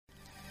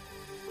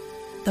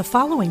The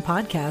following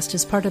podcast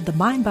is part of the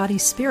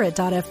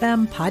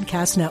MindBodySpirit.fm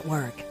podcast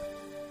network.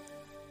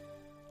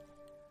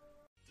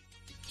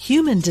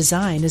 Human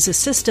design is a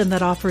system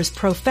that offers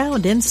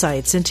profound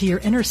insights into your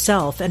inner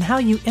self and how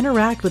you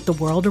interact with the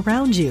world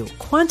around you.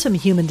 Quantum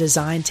human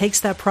design takes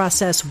that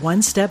process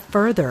one step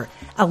further,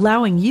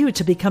 allowing you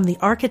to become the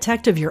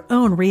architect of your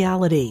own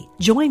reality.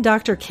 Join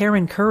Dr.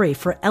 Karen Curry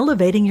for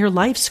Elevating Your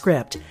Life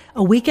Script,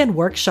 a weekend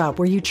workshop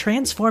where you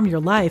transform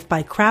your life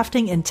by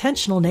crafting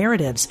intentional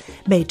narratives,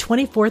 May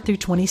 24th through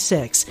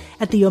 26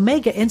 at the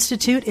Omega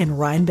Institute in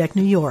Rhinebeck,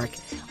 New York.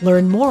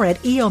 Learn more at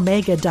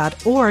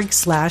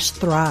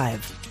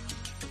eomega.org/thrive.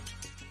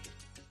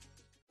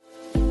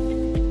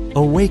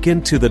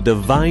 Awaken to the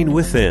divine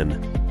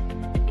within.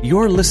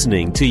 You're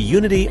listening to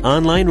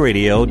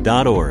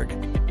UnityOnlineRadio.org.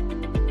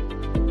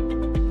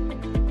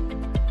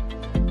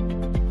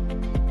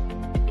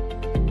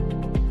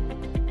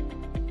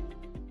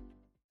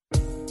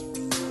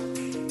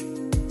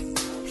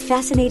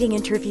 Fascinating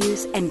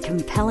interviews and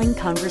compelling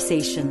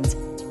conversations.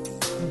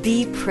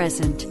 Be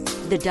present.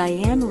 The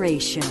Diane Ray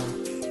Show.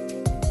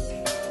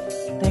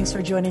 Thanks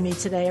for joining me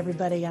today,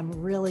 everybody. I'm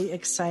really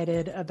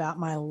excited about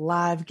my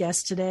live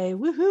guest today.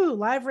 Woohoo!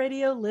 Live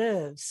radio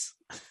lives.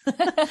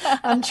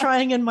 I'm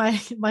trying in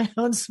my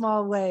own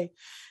small way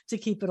to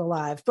keep it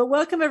alive. But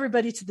welcome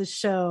everybody to the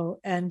show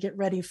and get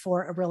ready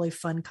for a really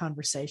fun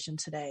conversation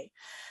today.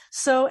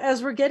 So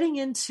as we're getting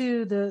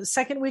into the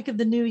second week of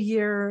the new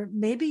year,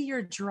 maybe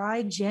your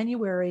dry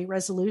January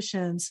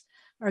resolutions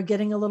are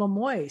getting a little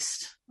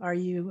moist. Are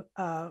you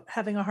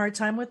having a hard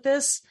time with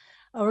this?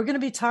 We're going to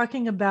be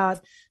talking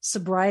about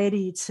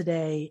sobriety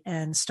today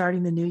and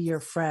starting the new year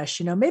fresh.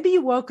 You know, maybe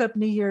you woke up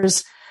New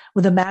Year's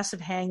with a massive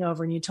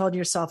hangover and you told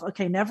yourself,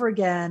 okay, never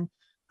again.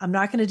 I'm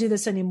not going to do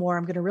this anymore.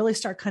 I'm going to really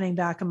start cutting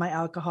back on my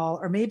alcohol,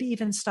 or maybe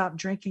even stop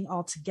drinking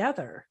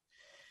altogether.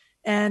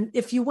 And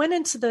if you went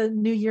into the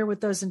new year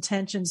with those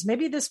intentions,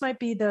 maybe this might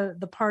be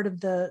the part of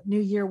the new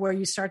year where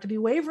you start to be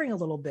wavering a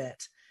little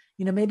bit,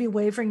 you know, maybe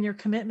wavering your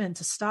commitment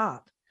to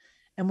stop.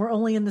 And we're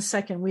only in the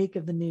second week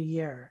of the new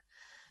year.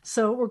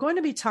 So we're going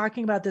to be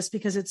talking about this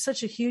because it's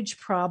such a huge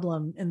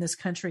problem in this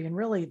country and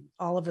really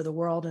all over the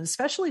world. And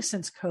especially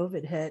since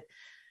COVID hit,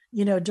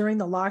 you know, during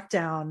the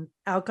lockdown,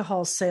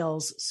 alcohol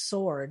sales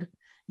soared,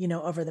 you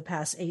know, over the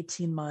past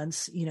 18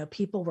 months. You know,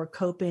 people were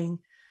coping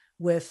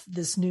with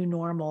this new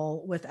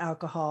normal with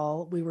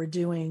alcohol. We were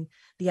doing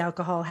the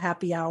alcohol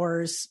happy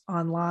hours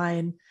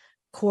online,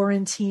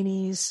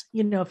 quarantinis.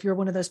 You know, if you're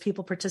one of those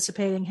people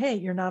participating, hey,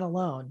 you're not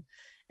alone.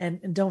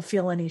 And don't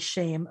feel any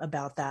shame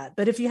about that.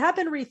 But if you have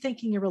been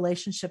rethinking your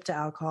relationship to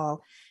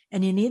alcohol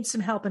and you need some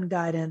help and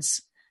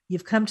guidance,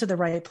 you've come to the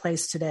right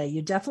place today.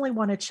 You definitely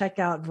want to check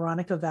out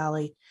Veronica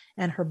Valley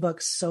and her book,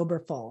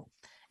 Soberful.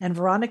 And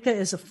Veronica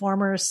is a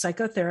former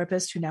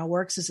psychotherapist who now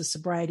works as a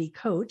sobriety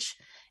coach.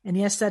 And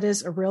yes, that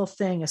is a real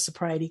thing, a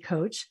sobriety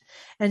coach.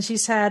 And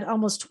she's had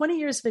almost 20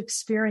 years of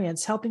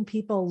experience helping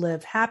people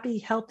live happy,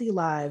 healthy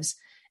lives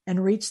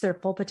and reach their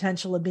full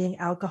potential of being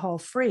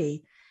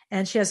alcohol-free.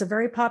 And she has a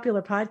very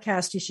popular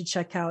podcast you should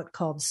check out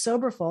called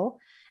Soberful,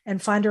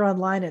 and find her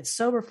online at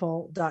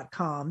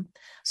soberful.com.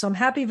 So I'm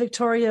happy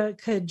Victoria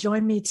could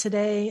join me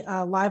today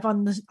live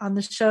on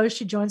the show.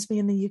 She joins me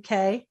in the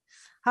UK.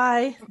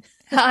 Hi.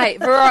 Hi,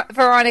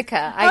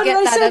 Veronica. Did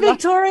I say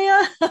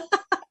Victoria?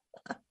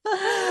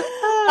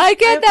 I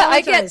get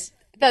that.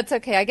 That's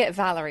okay. I get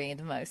Valerie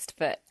the most,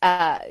 but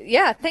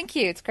yeah, thank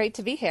you. It's great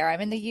to be here.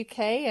 I'm in the UK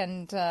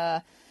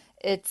and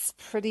it's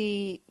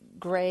pretty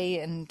gray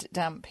and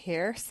damp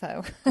here.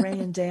 So gray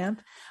and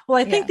damp. Well,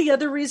 I think the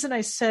other reason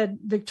I said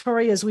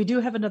Victoria is we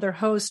do have another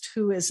host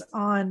who is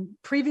on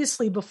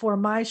previously before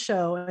my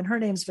show, and her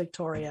name's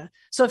Victoria.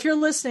 So if you're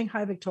listening,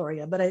 hi,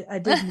 Victoria, but I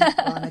did meet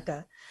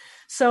Veronica.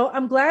 So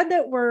I'm glad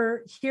that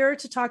we're here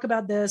to talk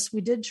about this.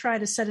 We did try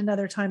to set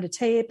another time to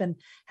tape and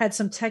had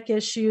some tech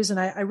issues. And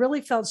I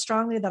really felt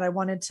strongly that I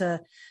wanted to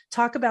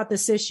talk about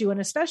this issue,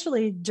 and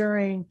especially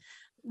during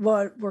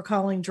what we're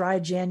calling dry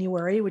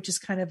January, which is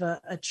kind of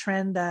a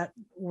trend that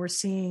we're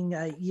seeing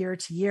year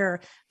to year.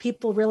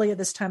 People really at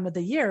this time of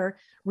the year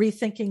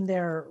rethinking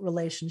their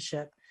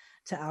relationship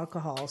to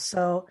alcohol.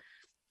 So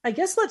I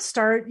guess let's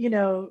start, you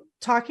know,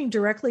 talking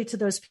directly to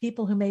those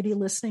people who may be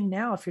listening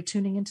now. If you're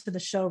tuning into the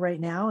show right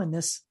now in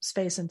this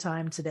space and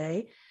time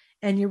today,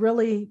 and you're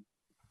really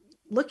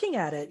looking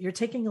at it, you're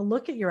taking a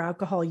look at your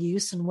alcohol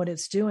use and what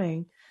it's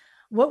doing,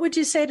 what would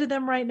you say to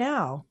them right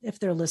now if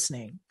they're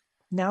listening?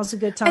 Now's a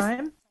good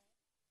time.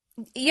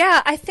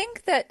 I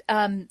think that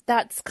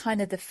that's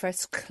kind of the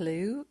first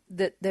clue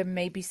that there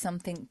may be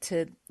something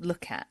to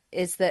look at,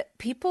 is that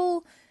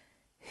people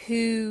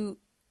who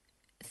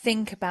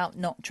think about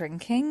not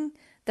drinking,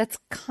 that's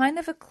kind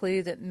of a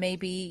clue that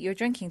maybe you're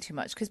drinking too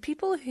much, because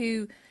people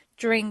who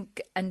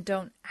drink and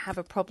don't have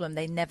a problem,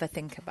 they never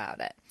think about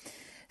it.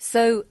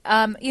 So,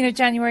 you know,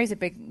 January is a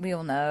big, we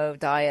all know,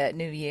 diet,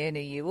 new year, new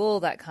you, all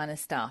that kind of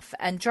stuff.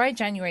 And dry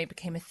January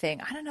became a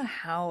thing. I don't know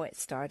how it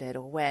started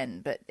or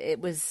when, but it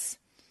wasn't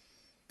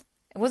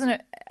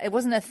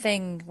a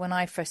thing when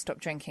I first stopped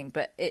drinking,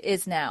 but it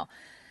is now.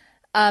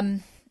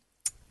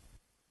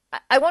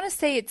 I want to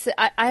say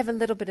I have a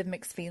little bit of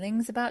mixed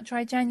feelings about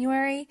dry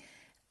January.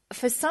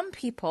 For some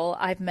people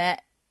I've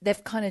met,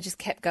 they've kind of just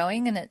kept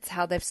going and it's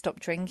how they've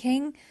stopped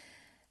drinking.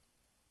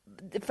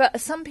 For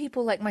some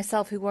people like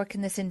myself who work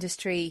in this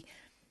industry,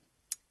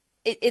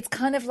 it's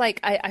kind of like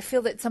I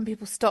feel that some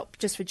people stop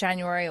just for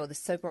January or the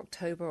sober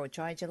October or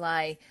dry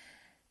July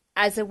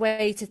as a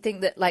way to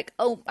think that like,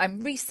 oh, I'm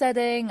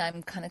resetting,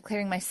 I'm kind of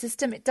clearing my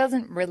system. It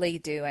doesn't really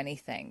do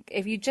anything.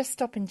 If you just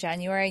stop in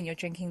January and you're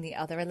drinking the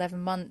other 11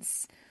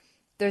 months,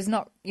 you're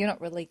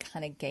not really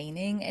kind of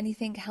gaining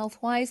anything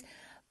health-wise,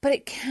 but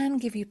it can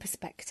give you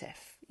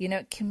perspective. You know,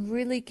 it can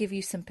really give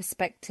you some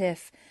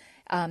perspective.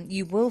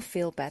 You will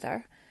feel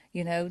better,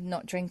 you know,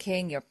 not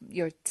drinking,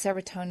 your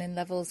serotonin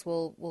levels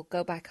will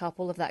go back up,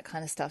 all of that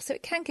kind of stuff. So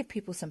it can give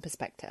people some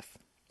perspective.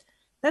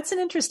 That's an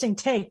interesting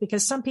take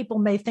because some people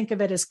may think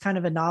of it as kind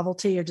of a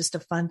novelty or just a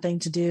fun thing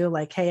to do.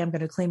 Like, hey, I'm going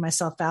to clean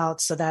myself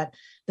out so that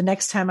the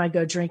next time I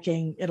go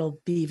drinking,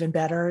 it'll be even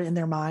better in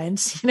their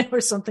minds, you know,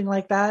 or something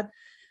like that.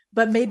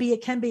 But maybe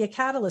it can be a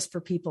catalyst for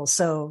people.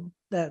 So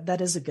that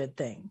is a good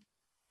thing.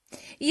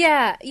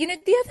 Yeah, you know,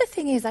 the other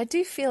thing is I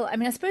do feel, I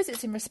mean, I suppose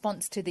it's in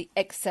response to the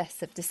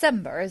excess of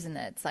December, isn't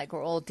it? It's like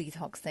we're all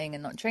detoxing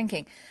and not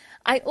drinking.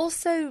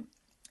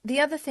 The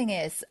other thing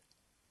is,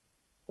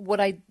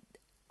 what I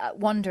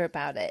wonder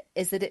about it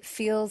is that it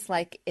feels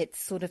like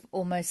it's sort of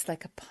almost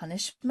like a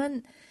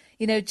punishment.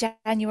 You know,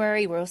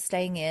 January, we're all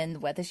staying in. The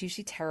weather's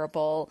usually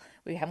terrible.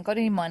 We haven't got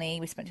any money.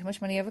 We spent too much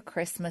money over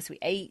Christmas. We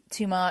ate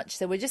too much.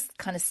 So we're just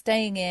kind of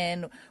staying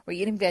in. We're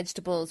eating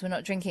vegetables. We're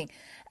not drinking.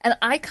 And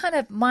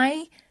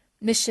my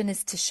mission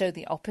is to show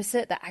the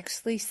opposite, that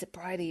actually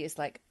sobriety is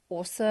like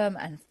awesome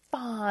and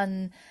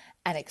fun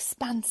and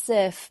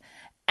expansive.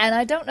 And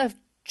I don't know if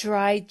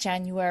dry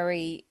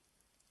January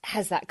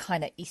has that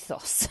kind of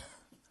ethos.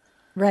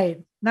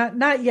 Right.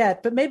 Not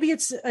yet, but maybe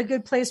it's a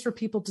good place for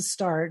people to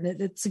start.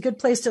 It's a good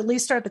place to at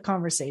least start the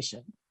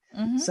conversation.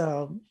 Mm-hmm.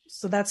 So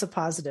that's a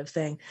positive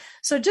thing.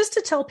 So just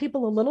to tell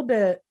people a little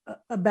bit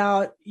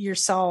about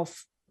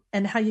yourself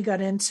and how you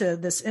got into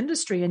this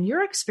industry and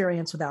your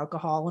experience with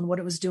alcohol and what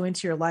it was doing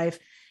to your life.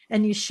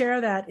 And you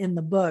share that in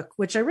the book,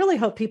 which I really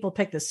hope people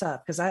pick this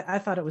up because I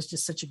thought it was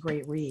just such a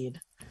great read.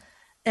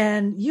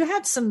 And you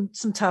had some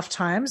tough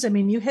times. I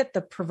mean, you hit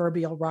the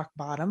proverbial rock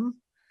bottom.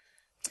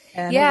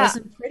 And It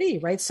wasn't pretty,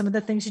 right? Some of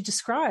the things you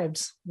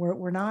described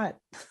were not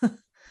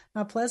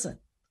not pleasant.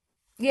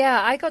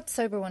 Yeah, I got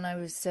sober when I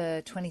was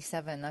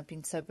 27. I've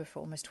been sober for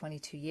almost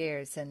 22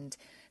 years. And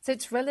so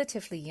it's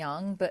relatively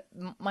young, but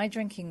my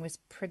drinking was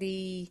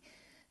pretty,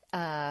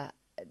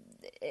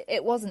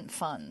 it wasn't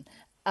fun.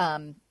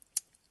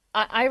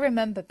 I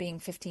remember being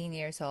 15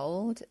 years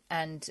old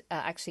and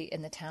actually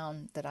in the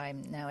town that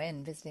I'm now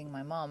in, visiting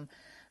my mom.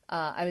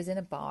 I was in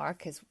a bar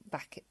because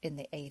back in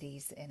the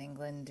 80s in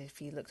England,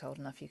 if you looked old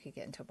enough, you could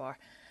get into a bar.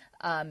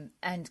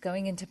 And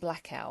going into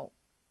blackout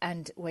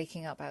and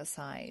waking up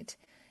outside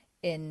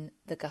in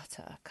the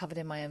gutter, covered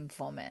in my own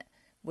vomit,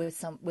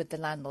 with the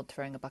landlord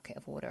throwing a bucket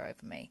of water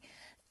over me.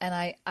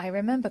 And I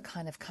remember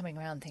kind of coming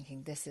around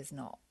thinking, this is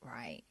not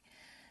right.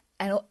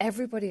 And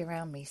everybody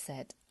around me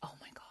said, oh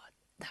my God,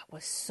 that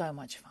was so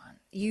much fun.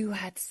 You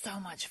had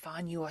so much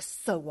fun. You are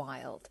so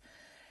wild.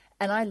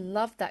 And I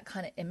loved that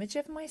kind of image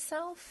of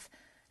myself.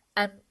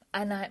 And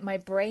my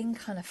brain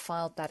kind of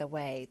filed that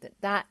away,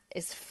 that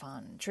is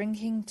fun.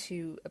 Drinking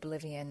to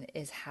oblivion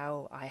is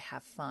how I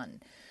have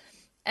fun.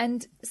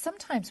 And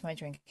sometimes my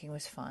drinking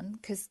was fun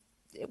because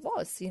it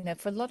was, you know,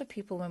 for a lot of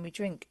people when we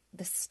drink,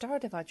 the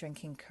start of our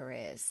drinking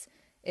careers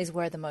is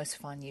where the most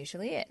fun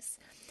usually is.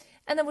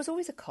 And there was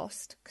always a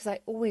cost because I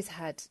always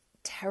had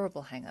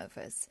terrible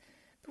hangovers.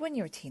 But when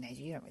you're a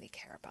teenager, you don't really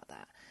care about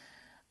that.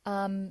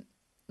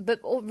 But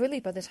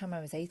really, by the time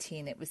I was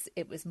 18,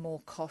 it was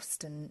more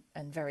cost and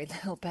very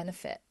little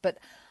benefit. But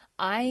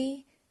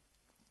I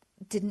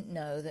didn't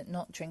know that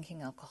not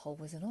drinking alcohol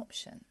was an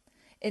option.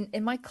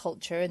 In my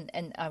culture,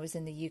 and I was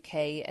in the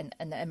UK and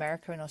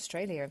America and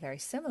Australia are very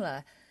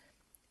similar,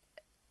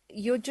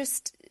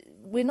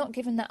 we're not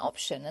given that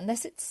option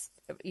unless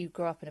you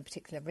grow up in a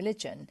particular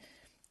religion.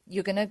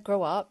 You're going to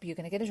grow up, you're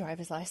going to get a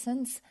driver's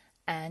license,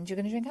 and you're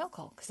going to drink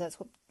alcohol because that's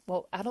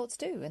what adults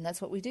do, and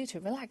that's what we do to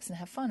relax and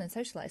have fun and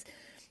socialize.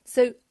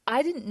 So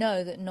I didn't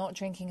know that not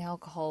drinking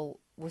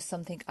alcohol was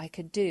something I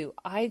could do.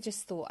 I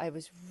just thought I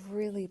was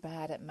really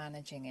bad at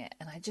managing it,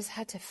 and I just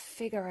had to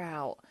figure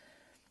out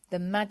the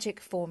magic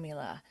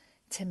formula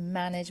to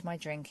manage my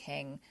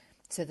drinking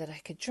so that I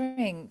could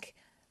drink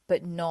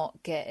but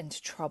not get into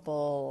trouble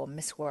or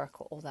miss work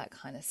or all that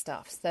kind of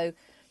stuff. So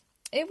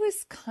it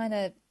was kind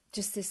of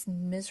just this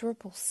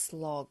miserable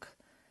slog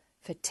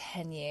for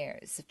 10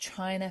 years of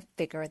trying to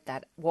figure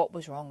out what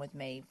was wrong with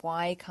me.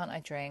 Why can't I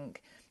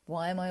drink?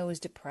 Why am I always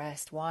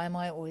depressed? Why am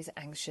I always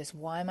anxious?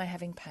 Why am I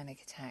having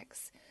panic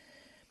attacks?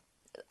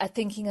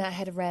 Thinking that I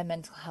had a rare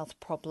mental health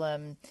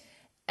problem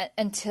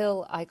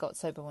until I got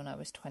sober when I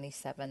was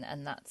 27.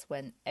 And that's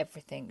when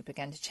everything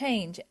began to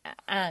change.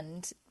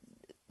 And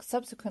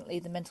subsequently,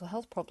 the mental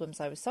health problems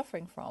I was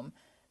suffering from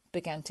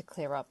began to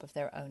clear up of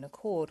their own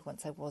accord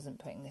once I wasn't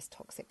putting this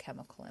toxic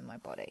chemical in my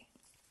body.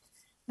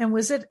 And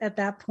was it at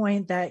that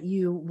point that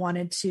you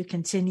wanted to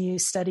continue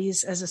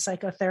studies as a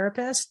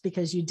psychotherapist?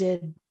 Because you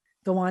did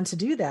go on to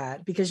do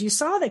that, because you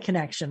saw the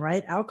connection,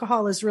 right?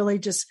 Alcohol is really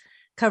just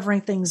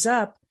covering things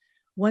up.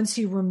 Once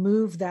you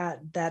remove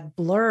that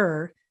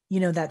blur,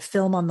 that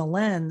film on the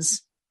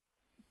lens,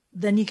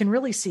 then you can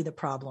really see the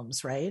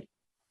problems, right?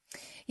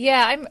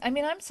 Yeah,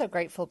 I'm so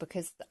grateful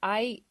because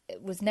I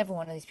was never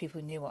one of these people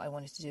who knew what I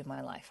wanted to do in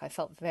my life. I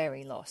felt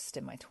very lost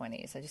in my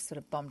 20s. I just sort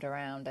of bummed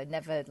around. I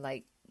never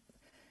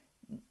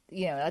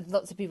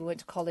lots of people went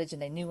to college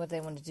and they knew what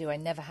they wanted to do. I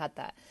never had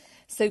that.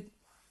 So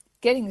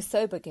getting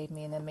sober gave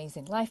me an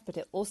amazing life, but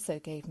it also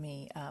gave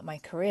me my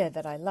career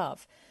that I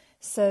love.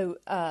 So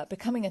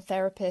becoming a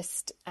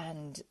therapist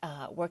and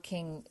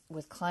working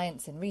with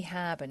clients in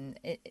rehab and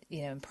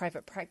in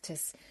private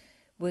practice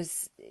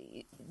was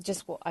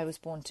just what I was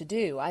born to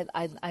do.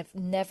 I've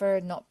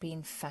never not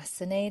been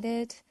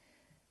fascinated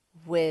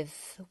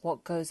with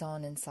what goes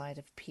on inside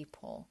of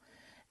people.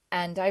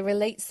 And I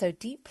relate so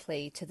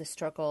deeply to the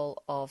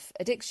struggle of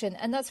addiction.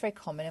 And that's very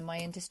common in my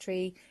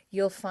industry.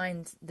 You'll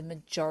find the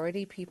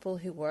majority people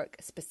who work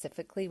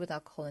specifically with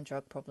alcohol and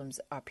drug problems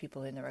are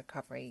people in the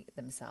recovery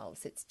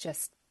themselves. It's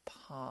just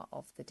part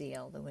of the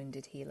deal, the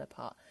wounded healer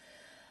part.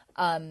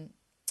 So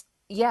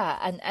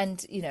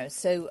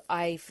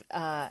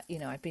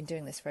I've been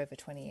doing this for over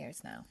 20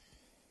 years now.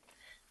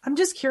 I'm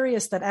just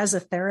curious that as a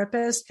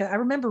therapist, I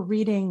remember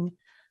reading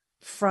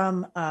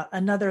from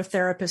another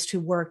therapist who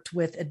worked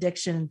with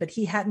addiction, but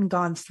he hadn't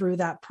gone through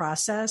that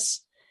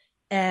process.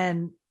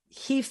 And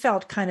he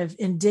felt kind of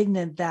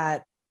indignant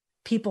that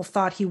people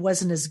thought he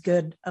wasn't as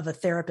good of a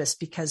therapist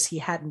because he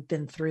hadn't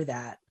been through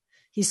that.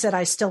 He said,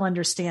 I still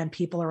understand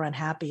people are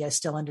unhappy. I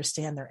still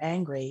understand they're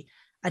angry.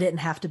 I didn't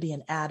have to be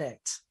an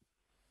addict.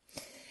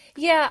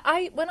 Yeah,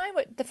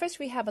 the first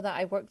rehab that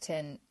I worked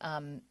in,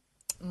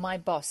 my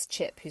boss,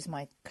 Chip, who's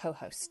my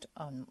co-host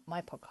on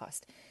my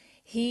podcast,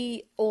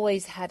 he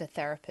always had a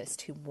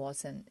therapist who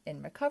wasn't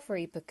in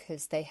recovery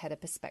because they had a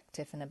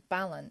perspective and a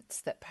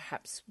balance that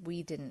perhaps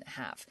we didn't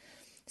have.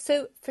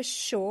 So for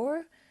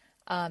sure,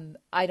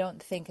 I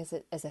don't think as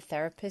a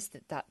therapist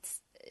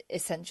that's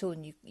essential,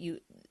 and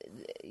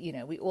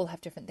we all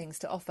have different things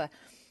to offer.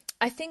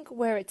 I think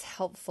where it's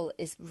helpful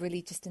is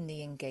really just in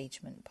the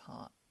engagement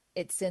part.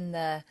 It's in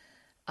the,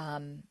 I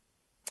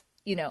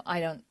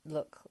don't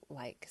look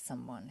like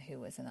someone who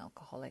was an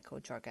alcoholic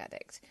or drug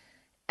addict.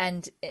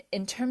 And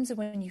in terms of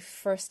when you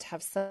first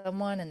have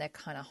someone and they're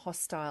kind of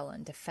hostile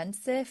and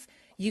defensive,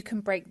 you can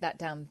break that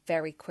down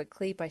very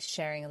quickly by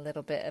sharing a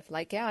little bit of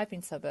I've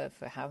been sober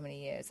for how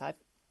many years? I've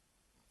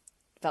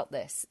felt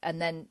this.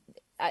 And then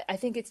I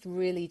think it's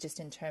really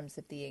just in terms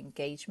of the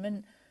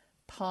engagement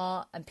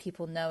part and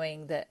people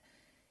knowing that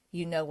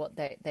you know what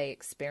they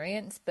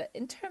experience. But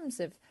in terms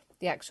of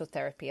the actual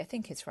therapy, I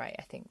think it's right.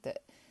 I think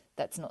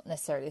that's not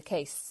necessarily the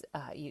case.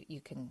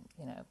 You can,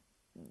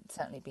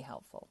 certainly be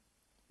helpful.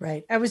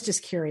 Right. I was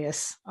just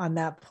curious on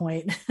that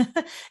point.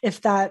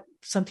 If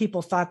some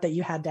people thought that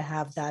you had to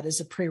have that as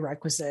a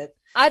prerequisite.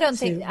 I don't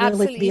think really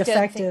absolutely be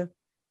effective.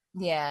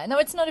 Yeah, no,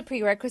 it's not a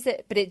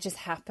prerequisite, but it just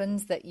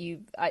happens that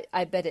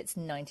I bet it's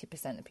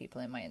 90% of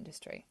people in my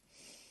industry.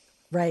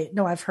 Right.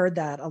 No, I've heard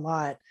that a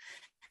lot.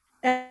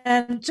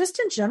 And just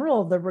in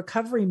general, the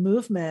recovery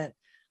movement,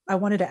 I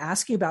wanted to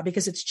ask you about,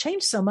 because it's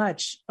changed so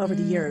much over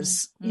the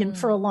years.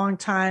 For a long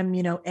time,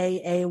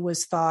 AA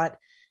was thought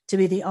to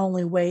be the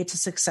only way to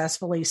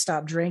successfully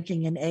stop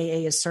drinking. And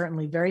AA is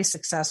certainly very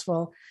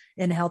successful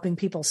in helping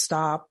people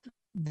stop.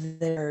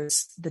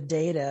 There's the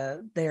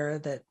data there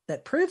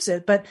that proves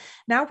it. But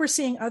now we're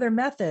seeing other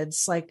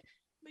methods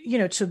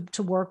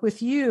to work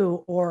with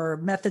you, or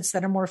methods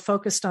that are more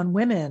focused on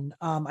women.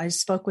 I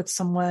spoke with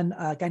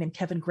a guy named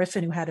Kevin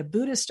Griffin, who had a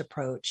Buddhist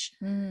approach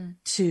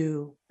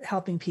to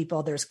helping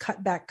people. There's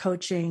cutback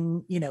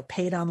coaching,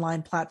 paid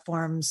online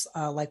platforms,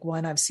 like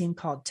one I've seen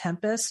called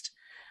Tempest.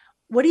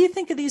 What do you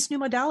think of these new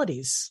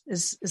modalities?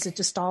 Is it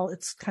just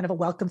it's kind of a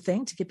welcome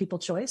thing to give people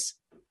choice?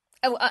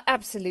 Oh,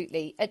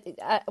 absolutely.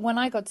 When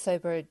I got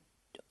sober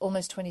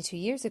almost 22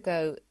 years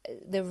ago,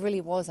 there really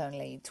was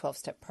only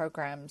 12-step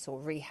programs or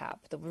rehab.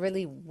 There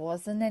really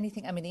wasn't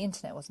anything. I mean, the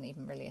internet wasn't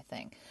even really a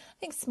thing. I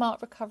think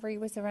smart recovery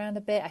was around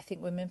a bit. I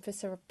think Women for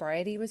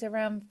Sobriety was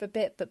around a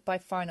bit, but by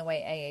far and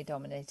away, AA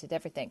dominated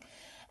everything.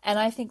 And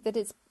I think that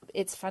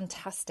it's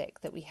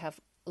fantastic that we have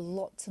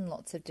lots and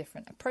lots of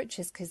different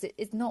approaches, because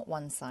it's not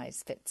one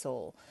size fits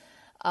all.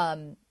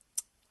 And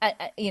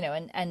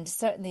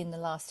certainly in the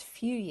last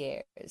few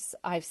years,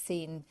 I've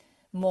seen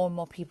more and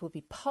more people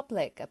be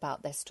public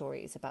about their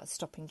stories about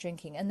stopping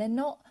drinking, and they're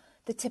not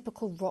the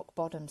typical rock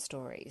bottom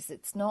stories.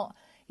 It's not,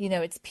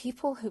 it's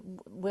people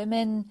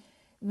women,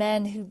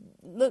 men who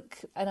look,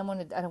 and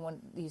I don't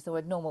want to use the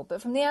word normal,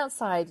 but from the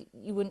outside,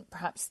 you wouldn't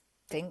perhaps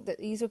think that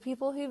these are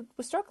people who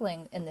were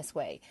struggling in this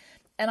way.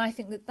 And I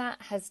think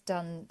that has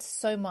done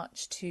so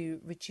much to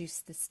reduce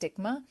the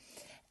stigma.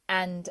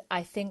 And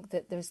I think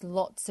that there's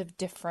lots of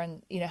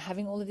different,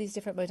 having all of these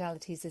different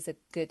modalities is a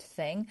good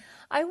thing.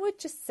 I would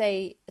just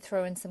say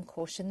throw in some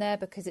caution there,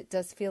 because it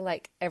does feel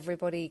like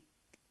everybody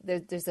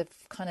there's a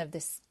kind of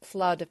this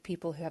flood of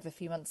people who have a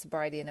few months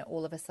sobriety and are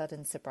all of a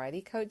sudden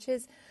sobriety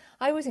coaches.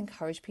 I always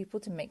encourage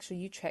people to make sure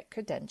you check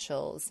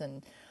credentials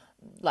and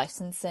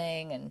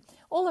licensing and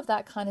all of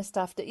that kind of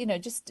stuff,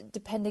 that, just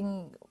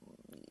depending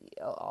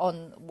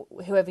on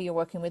whoever you're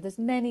working with, there's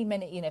many,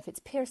 if it's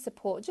peer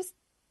support, just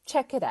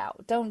check it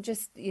out. Don't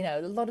just,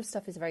 a lot of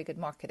stuff is very good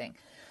marketing.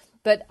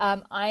 But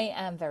I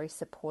am very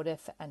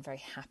supportive and very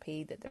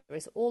happy that there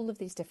is all of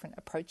these different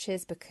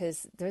approaches,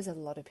 because there's a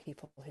lot of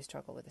people who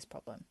struggle with this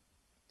problem.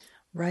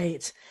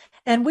 Right.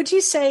 And would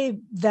you say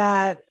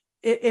that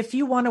if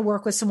you want to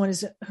work with someone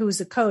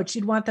who's a coach,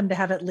 you'd want them to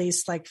have at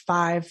least like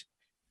 5,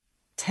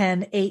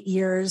 10, 8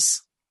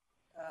 years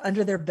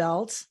under their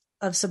belt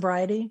of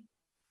sobriety?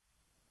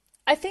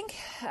 I think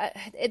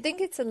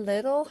it's a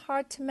little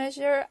hard to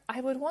measure.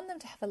 I would want them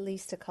to have at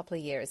least a couple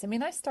of years. I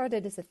mean, I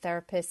started as a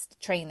therapist,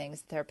 training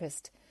as a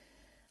therapist.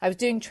 I was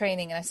doing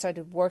training and I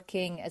started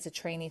working as a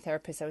trainee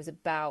therapist. I was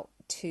about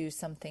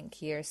 2-something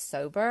years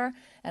sober,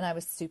 and I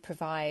was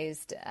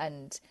supervised,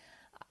 and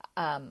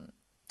I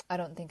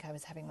don't think I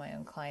was having my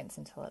own clients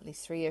until at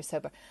least 3 years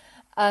sober.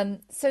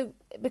 So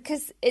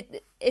because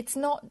it's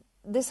not,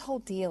 this whole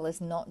deal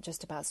is not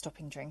just about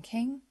stopping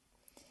drinking.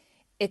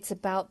 It's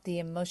about the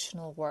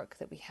emotional work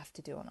that we have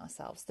to do on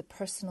ourselves, the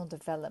personal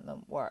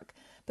development work,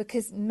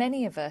 because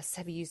many of us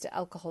have used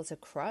alcohol as a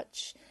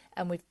crutch,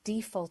 and we've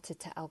defaulted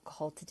to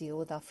alcohol to deal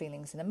with our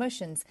feelings and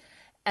emotions.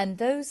 And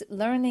those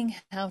learning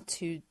how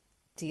to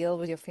deal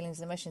with your feelings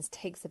and emotions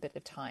takes a bit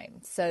of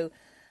time. So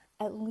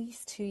at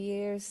least 2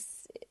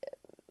 years,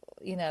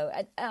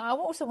 and I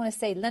also want to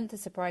say length of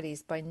sobriety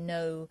is by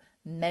no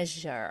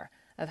measure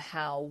of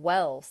how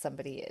well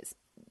somebody is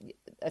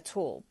at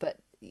all, but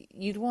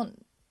you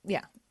want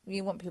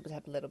people to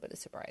have a little bit of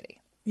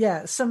sobriety.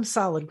 Yeah, some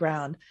solid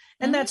ground.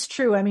 And that's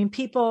true. I mean,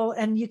 people,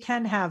 and you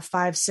can have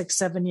 5, 6,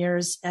 7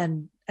 years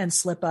and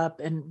slip up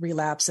and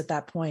relapse at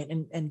that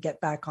point and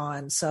get back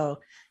on. So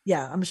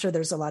yeah, I'm sure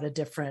there's a lot of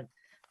different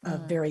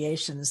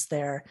variations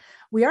there.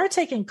 We are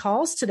taking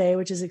calls today,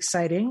 which is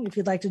exciting. If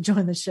you'd like to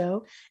join the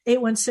show,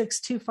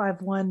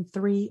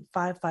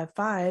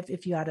 816-251-3555.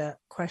 If you had a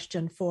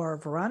question for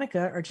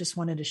Veronica or just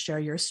wanted to share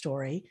your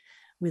story,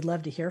 we'd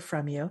love to hear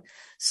from you.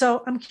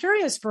 So I'm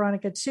curious,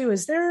 Veronica, too,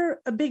 is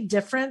there a big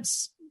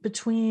difference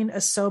between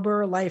a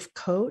sober life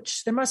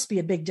coach? There must be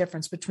a big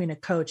difference between a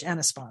coach and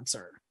a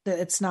sponsor.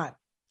 It's not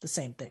the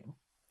same thing.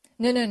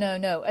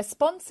 No. A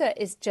sponsor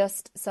is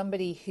just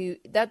somebody who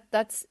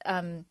that's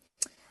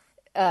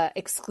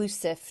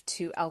exclusive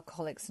to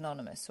Alcoholics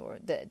Anonymous or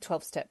the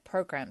 12-step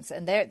programs.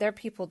 And they're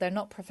people, they're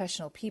not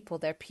professional people.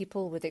 They're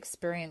people with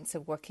experience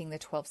of working the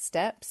 12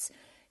 steps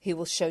who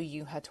will show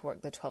you how to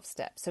work the 12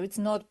 steps. So it's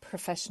not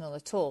professional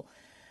at all.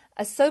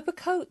 A sober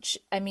coach,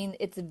 I mean,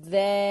 it's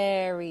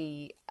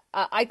very,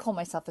 I call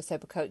myself a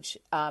sober coach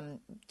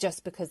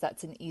just because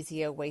that's an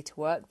easier way to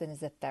work than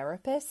as a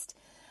therapist.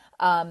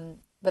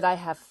 But I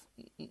have,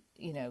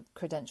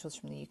 credentials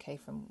from the UK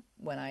from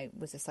when I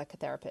was a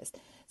psychotherapist.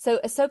 So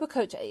a sober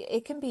coach,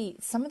 it can be,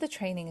 some of the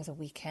training is a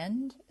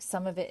weekend,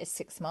 some of it is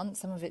 6 months,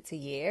 some of it's a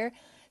year.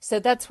 So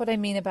that's what I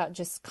mean about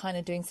just kind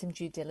of doing some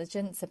due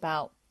diligence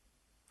about,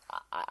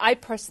 I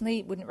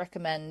personally wouldn't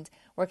recommend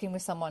working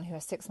with someone who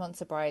has 6 months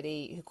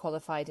sobriety, who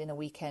qualified in a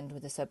weekend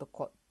with a sober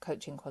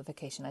coaching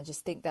qualification. I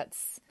just think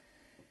that's,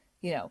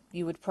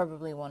 you would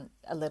probably want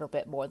a little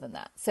bit more than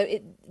that. So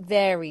it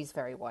varies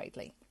very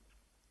widely.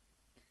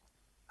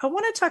 I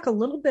want to talk a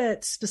little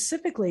bit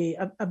specifically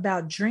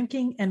about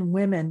drinking and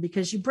women,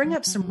 because you bring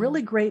up some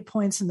really great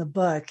points in the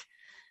book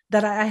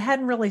that I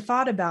hadn't really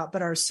thought about,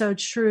 but are so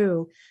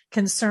true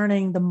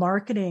concerning the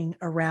marketing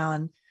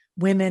around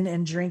women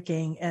and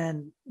drinking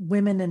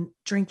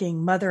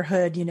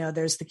motherhood.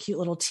 There's the cute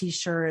little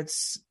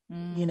t-shirts,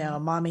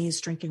 mommy's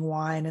drinking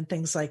wine and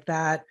things like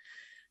that.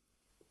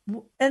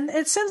 And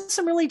it sends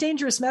some really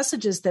dangerous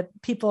messages that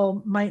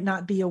people might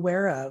not be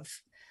aware of.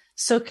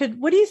 So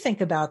what do you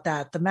think about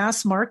that? The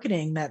mass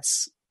marketing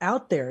that's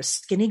out there,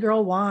 skinny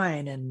girl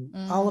wine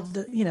and all of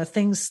the,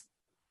 things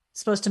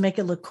supposed to make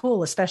it look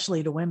cool,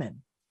 especially to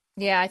women.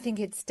 Yeah, I think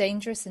it's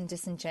dangerous and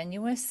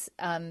disingenuous.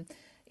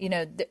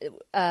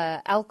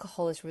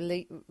 Alcohol is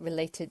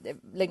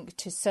linked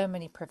to so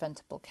many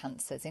preventable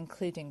cancers,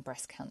 including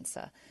breast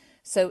cancer.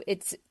 So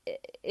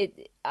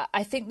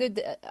I think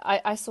that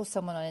I saw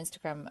someone on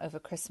Instagram over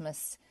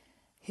Christmas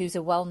who's a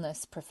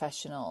wellness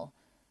professional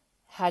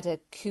had a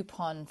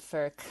coupon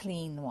for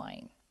clean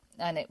wine,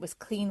 and it was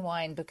clean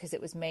wine because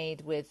it was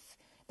made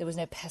there was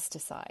no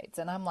pesticides.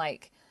 And I'm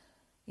like,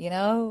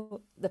 the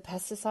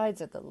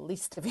pesticides are the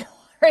least of your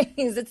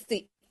worries. It's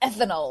the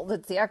ethanol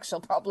that's the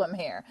actual problem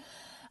here.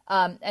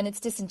 And it's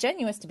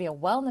disingenuous to be a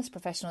wellness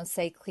professional and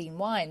say clean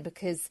wine,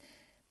 because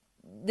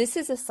this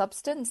is a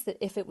substance that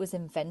if it was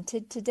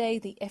invented today,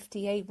 the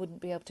FDA wouldn't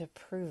be able to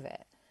approve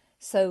it.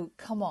 So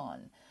come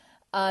on.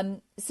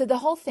 So the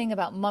whole thing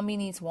about mummy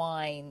needs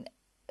wine,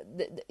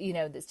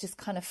 that's just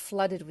kind of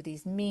flooded with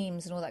these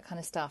memes and all that kind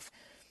of stuff.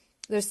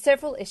 There's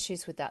several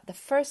issues with that. The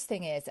first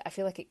thing is I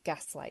feel like it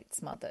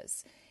gaslights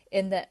mothers,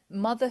 in that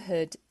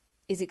motherhood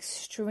is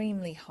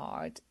extremely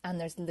hard, and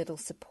there's little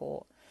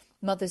support.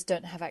 Mothers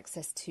don't have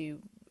access to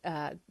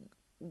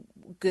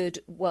good,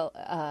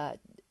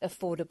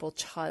 affordable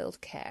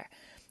childcare.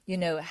 You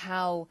know,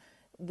 how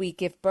we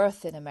give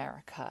birth in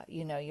America,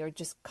 you know, you're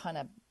just kind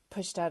of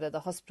pushed out of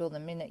the hospital the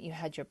minute you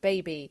had your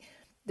baby.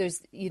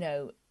 There's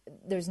no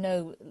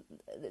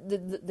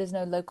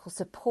local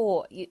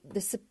support.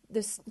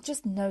 There's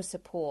just no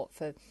support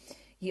for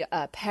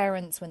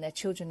parents when their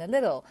children are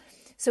little.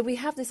 So we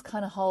have this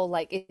kind of whole,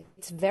 like,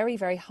 it's very,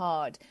 very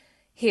hard.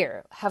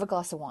 Here, have a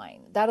glass of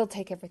wine. That'll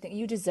take everything.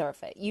 You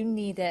deserve it. You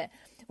need it.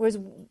 Whereas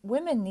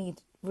women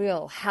need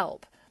real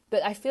help.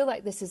 But I feel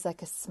like this is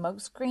like a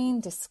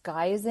smokescreen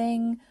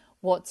disguising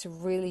what's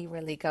really,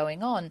 really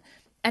going on.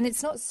 And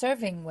it's not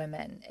serving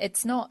women.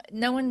 It's not,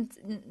 no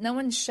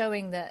one's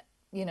showing that,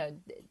 you know,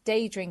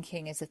 day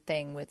drinking is a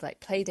thing with like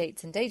play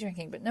dates and day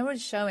drinking, but no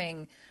one's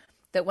showing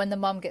that when the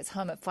mom gets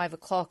home at 5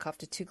 o'clock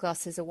after 2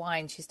 glasses of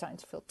wine, she's starting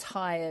to feel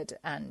tired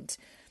and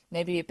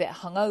maybe a bit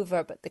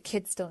hungover, but the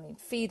kids still need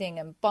feeding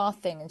and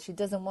bathing, and she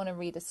doesn't want to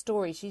read a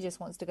story. She just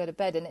wants to go to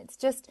bed. And it's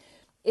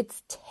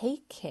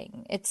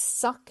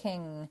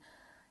sucking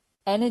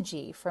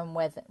energy from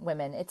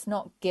women. It's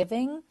not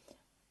giving,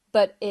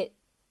 but it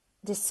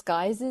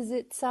disguises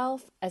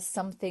itself as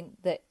something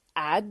that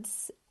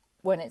adds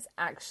when it's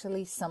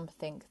actually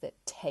something that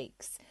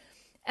takes.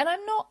 And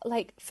I'm not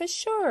like, for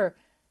sure,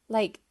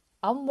 like,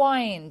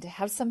 unwind,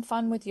 have some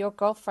fun with your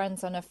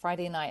girlfriends on a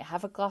Friday night,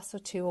 have a glass or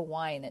two of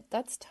wine.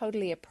 That's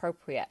totally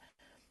appropriate.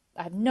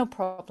 I have no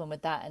problem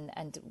with that.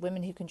 And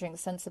women who can drink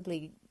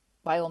sensibly,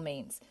 by all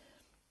means.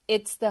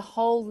 It's the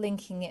whole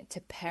linking it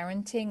to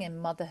parenting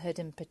and motherhood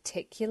in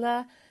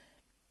particular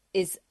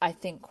is, I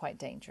think, quite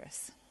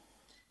dangerous.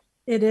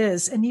 It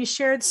is. And you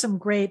shared some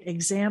great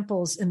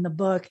examples in the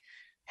book,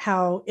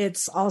 how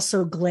it's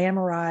also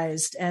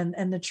glamorized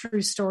and the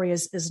true story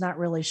is not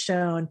really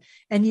shown.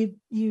 And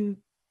you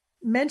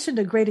mentioned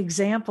a great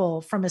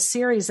example from a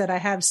series that I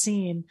have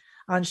seen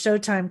on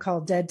Showtime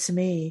called Dead to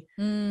Me,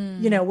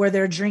 you know, where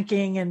they're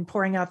drinking and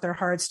pouring out their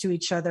hearts to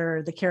each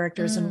other, the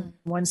characters in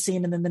one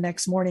scene. And then the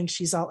next morning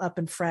she's all up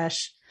and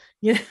fresh,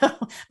 you know,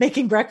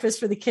 making breakfast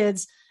for the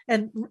kids.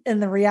 And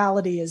the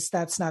reality is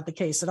that's not the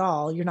case at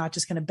all. You're not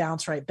just going to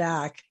bounce right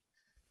back.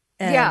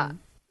 Yeah.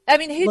 I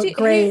mean,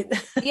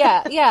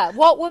 yeah.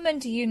 What woman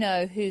do you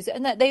know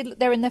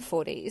they're in their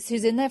 40s,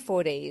 who's in their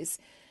 40s,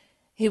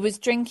 who was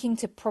drinking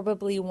to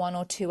probably 1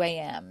 or 2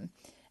 a.m.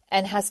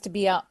 and has to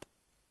be up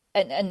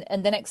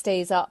and the next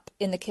day is up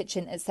in the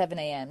kitchen at 7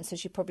 a.m. So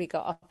she probably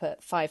got up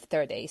at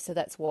 5:30. So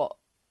that's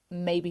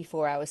maybe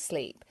 4 hours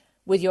sleep,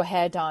 with your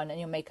hair done and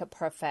your makeup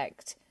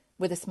perfect,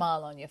 with a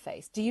smile on your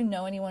face. Do you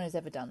know anyone who's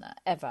ever done that?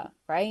 Ever,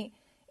 right?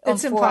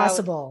 It's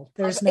impossible.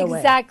 There's no way.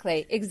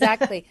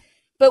 Exactly.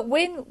 But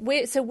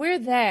we're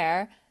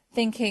there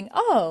thinking,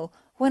 oh,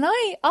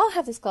 I'll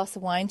have this glass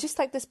of wine just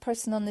like this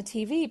person on the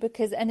TV,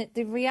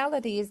 the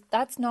reality is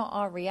that's not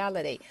our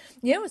reality.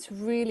 You know what's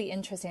really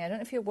interesting? I don't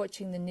know if you're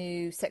watching the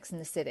new Sex and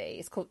the City.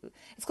 It's called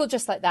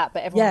Just Like That,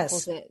 but everyone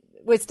calls it.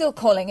 We're still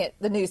calling it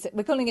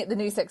we're calling it the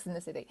new Sex and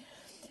the City.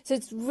 So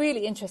it's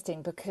really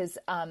interesting because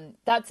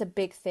that's a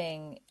big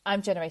thing.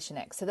 I'm Generation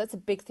X, so that's a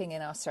big thing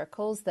in our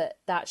circles,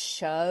 that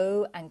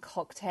show and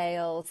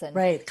cocktails and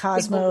right,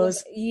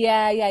 Cosmos.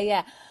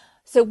 Yeah.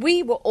 So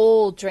we were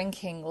all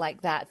drinking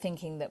like that,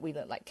 thinking that we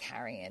looked like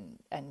Carrie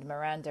and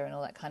Miranda and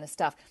all that kind of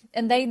stuff.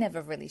 And they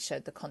never really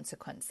showed the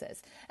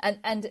consequences.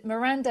 And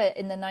Miranda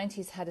in the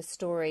 90s had a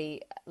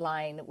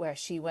storyline where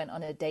she went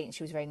on a date and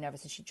she was very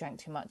nervous and she drank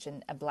too much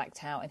and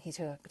blacked out. And he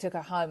took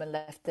her home and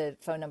left the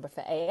phone number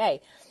for AA.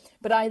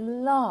 But I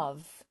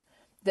love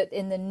that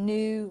in the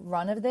new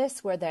run of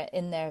this, where they're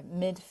in their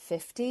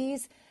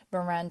mid-50s,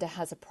 Miranda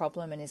has a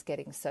problem and is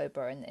getting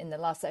sober. And in the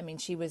last,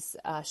 she was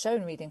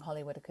shown reading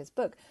Holly Whitaker's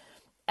book.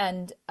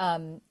 And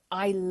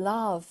I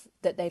love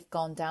that they've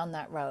gone down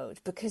that road,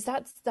 because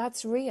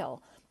that's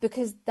real,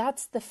 because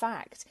that's the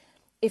fact.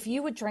 If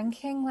you were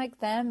drinking like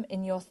them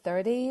in your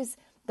 30s,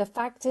 the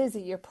fact is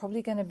that you're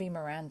probably going to be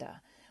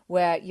Miranda,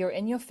 where you're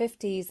in your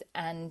 50s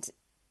and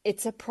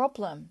it's a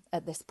problem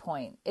at this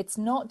point. It's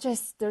not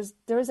just,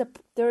 there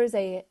is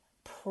a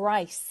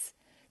price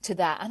to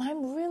that. And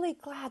I'm really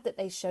glad that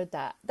they showed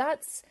that.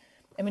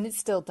 It's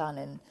still done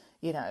in,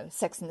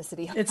 Sex and the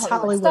City. It's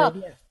Hollywood. Stuff.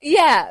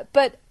 Yeah,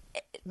 but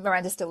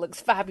Miranda still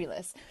looks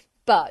fabulous.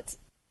 But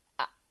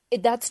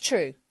that's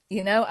true,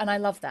 and I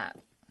love that.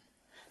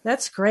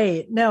 That's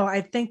great. No,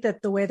 I think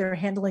that the way they're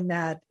handling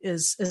that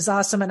is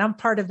awesome. And I'm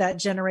part of that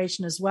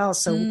generation as well.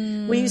 So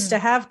we used to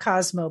have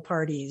Cosmo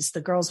parties.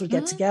 The girls would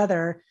get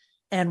together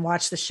and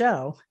watch the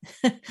show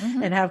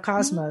and have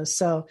Cosmos.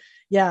 So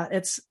yeah,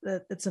 it's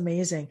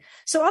amazing.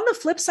 So on the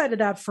flip side of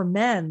that, for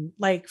men,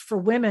 like for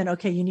women,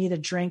 okay, you need a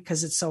drink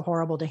because it's so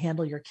horrible to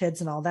handle your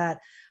kids and all that.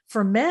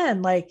 For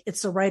men, like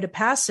it's a rite of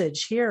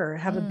passage. Here,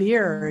 have a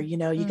beer,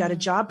 you got a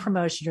job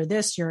promotion, you're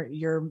this,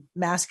 you're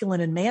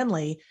masculine and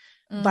manly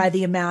by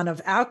the amount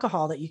of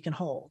alcohol that you can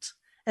hold.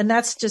 And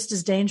that's just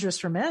as dangerous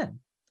for men.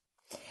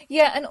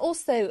 Yeah, and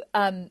also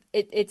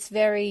it's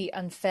very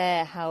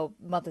unfair how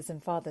mothers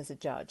and fathers are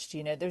judged.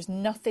 You know, there's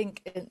nothing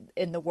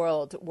in the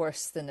world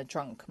worse than a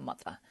drunk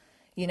mother.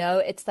 You know,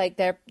 it's like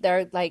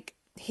they're like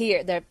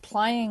here they're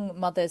plying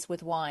mothers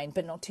with wine,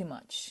 but not too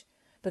much.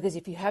 Because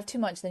if you have too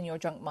much, then you're a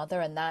drunk mother,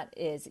 and that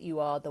is you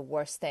are the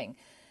worst thing.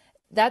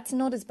 That's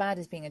not as bad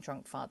as being a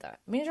drunk father.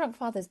 Being a drunk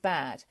father is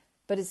bad,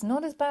 but it's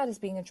not as bad as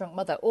being a drunk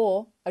mother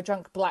or a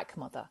drunk black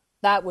mother.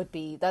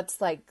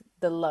 That's like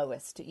the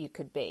lowest you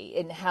could be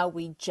in how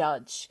we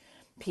judge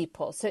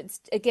people. So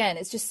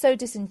it's just so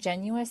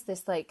disingenuous,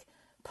 this like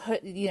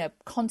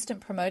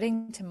constant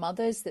promoting to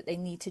mothers that they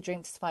need to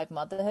drink to survive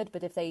motherhood.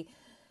 But if they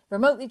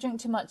remotely drink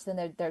too much,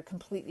 then they're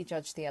completely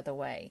judged the other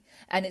way.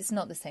 And it's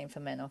not the same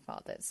for men or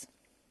fathers.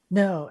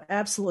 No,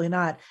 absolutely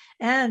not.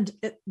 And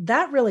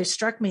that really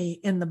struck me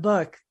in the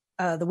book,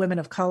 The Women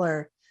of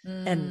Color,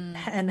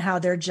 and how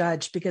they're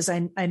judged, because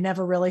I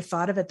never really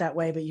thought of it that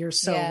way, but you're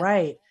so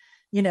right.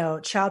 You know,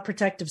 Child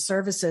Protective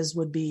Services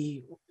would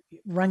be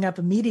rung up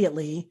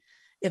immediately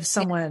if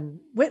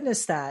someone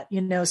witnessed that,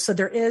 you know, so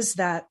there is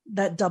that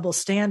double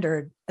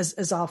standard,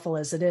 as awful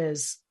as it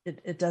is,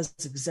 it does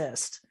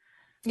exist.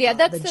 Yeah,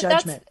 the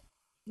judgment.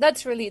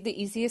 That's really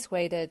the easiest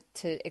way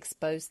to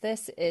expose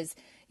this is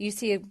you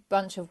see a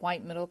bunch of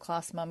white middle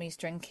class mummies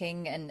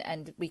drinking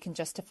and we can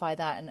justify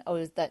that. And, oh,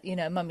 is that, you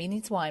know, mummy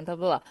needs wine, blah,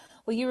 blah, blah.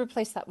 Well, you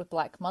replace that with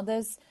black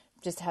mothers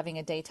just having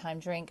a daytime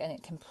drink and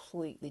it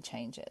completely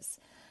changes.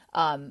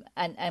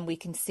 And we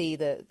can see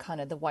the kind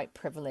of the white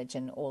privilege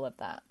and all of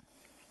that.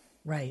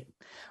 Right.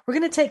 We're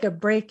going to take a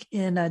break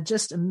in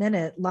just a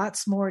minute.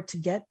 Lots more to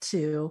get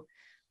to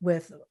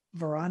with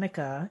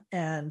Veronica.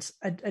 And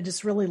I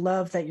just really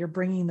love that you're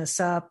bringing this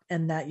up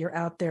and that you're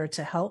out there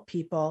to help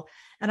people.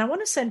 And I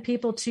want to send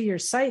people to your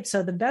site.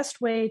 So the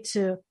best way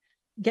to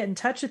get in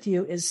touch with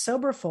you is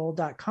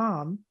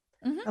soberful.com.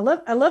 I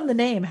love the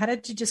name. How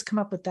did you just come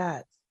up with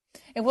that?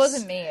 It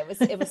wasn't me.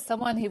 It was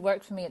someone who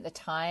worked for me at the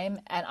time.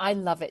 And I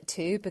love it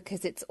too,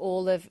 because it's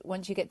all of,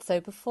 once you get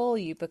soberful,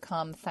 you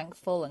become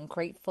thankful and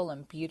grateful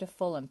and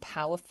beautiful and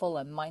powerful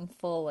and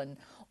mindful and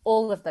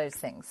all of those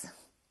things.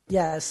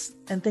 Yes.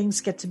 And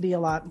things get to be a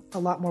lot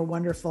more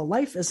wonderful.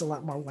 Life is a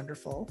lot more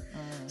wonderful.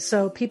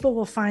 So people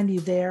will find you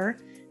there,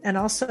 and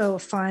also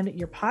find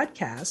your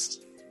podcast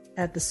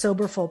at the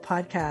Soberful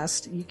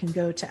Podcast. You can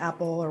go to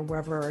Apple or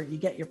wherever you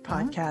get your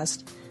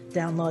podcast,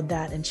 download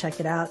that and check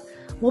it out.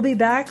 We'll be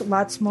back.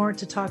 Lots more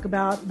to talk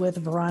about with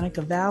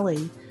Veronica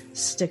Valley.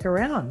 Stick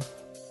around.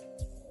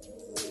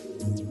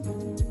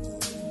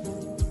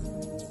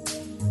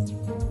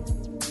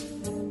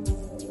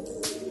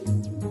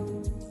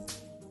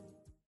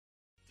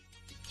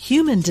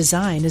 Human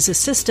design is a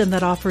system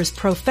that offers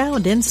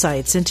profound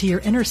insights into your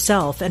inner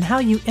self and how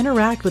you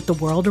interact with the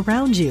world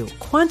around you.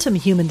 Quantum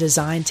human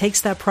design takes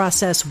that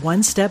process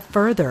one step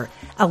further,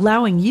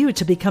 allowing you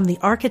to become the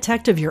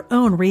architect of your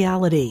own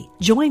reality.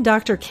 Join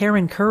Dr.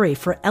 Karen Curry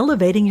for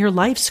Elevating Your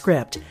Life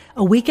Script,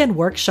 a weekend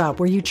workshop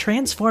where you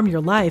transform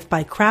your life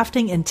by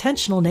crafting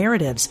intentional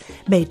narratives,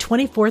 May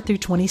 24th through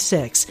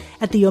 26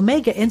 at the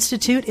Omega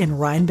Institute in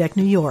Rhinebeck,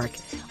 New York.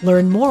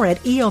 Learn more at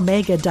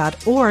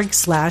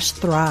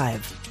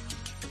eomega.org/thrive.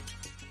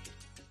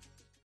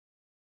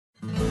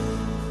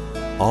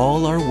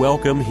 All are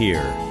welcome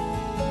here.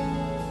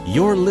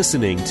 You're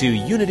listening to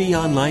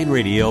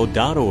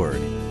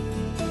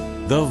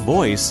UnityOnlineRadio.org, the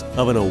voice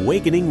of an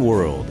awakening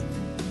world.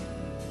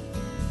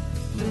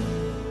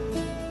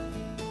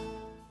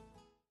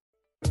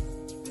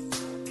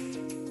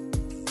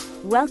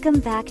 Welcome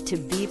back to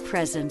Be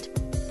Present,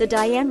 the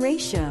Diane Ray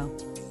Show.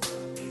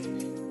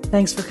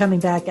 Thanks for coming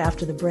back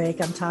after the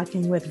break. I'm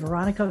talking with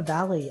Veronica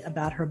Valley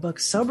about her book,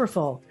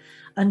 Soberful,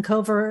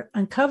 Uncover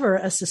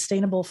a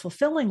Sustainable,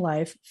 Fulfilling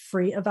Life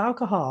Free of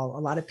Alcohol.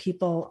 A lot of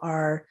people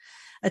are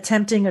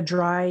attempting a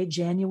dry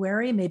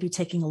January, maybe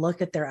taking a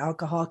look at their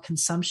alcohol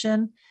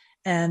consumption,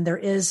 and there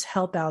is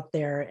help out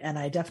there, and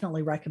I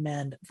definitely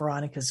recommend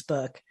Veronica's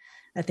book.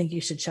 I think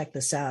you should check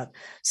this out.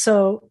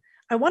 So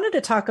I wanted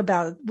to talk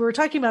about, we were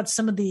talking about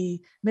some of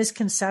the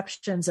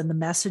misconceptions and the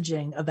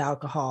messaging of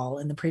alcohol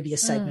in the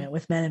previous segment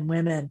with men and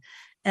women.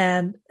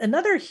 And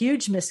another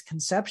huge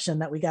misconception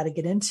that we got to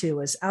get into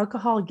is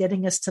alcohol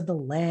getting us to the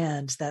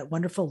land, that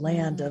wonderful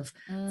land of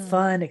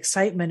fun,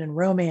 excitement, and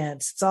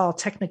romance. It's all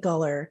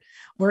technicolor.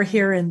 We're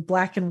here in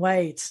black and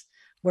white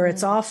where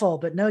it's awful,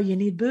 but no, you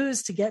need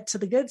booze to get to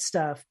the good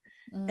stuff.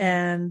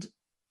 And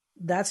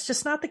that's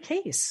just not the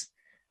case.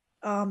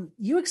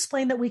 You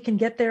explained that we can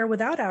get there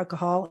without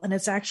alcohol, and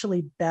it's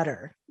actually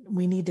better.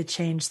 We need to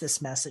change this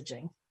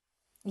messaging.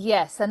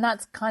 Yes, and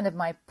that's kind of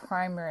my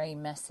primary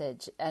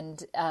message.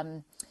 And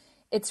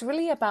it's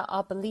really about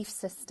our belief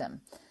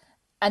system.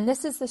 And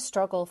this is the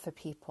struggle for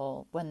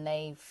people when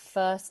they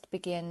first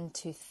begin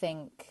to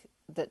think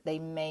that they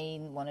may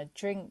want to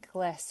drink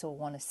less or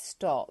want to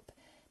stop.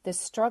 The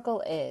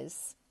struggle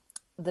is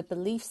the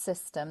belief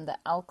system that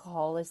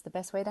alcohol is the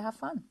best way to have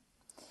fun.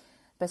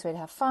 Best way to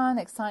have fun,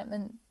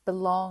 excitement,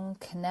 belong,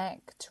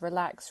 connect,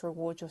 relax,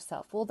 reward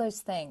yourself, all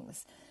those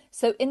things.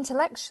 So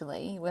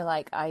intellectually, we're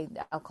like,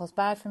 alcohol's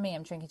bad for me.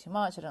 I'm drinking too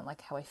much. I don't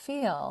like how I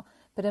feel.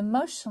 But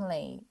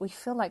emotionally, we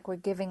feel like we're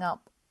giving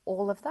up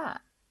all of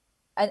that.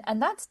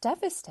 And that's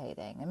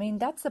devastating. I mean,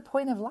 that's the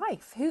point of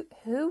life.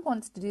 Who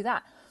wants to do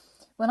that?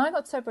 When I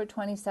got sober at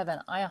 27,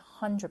 I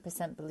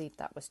 100% believed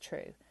that was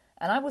true.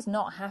 And I was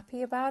not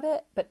happy about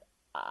it, but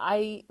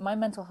my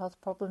mental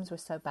health problems were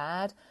so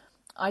bad,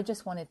 I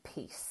just wanted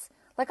peace.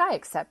 Like, I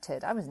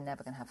accepted I was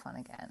never going to have fun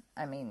again.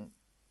 I mean,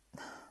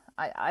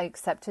 I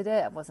accepted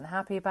it. I wasn't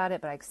happy about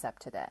it, but I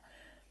accepted it.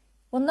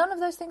 Well, none of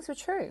those things were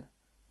true.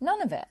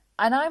 None of it.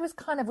 And I was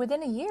kind of,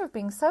 within a year of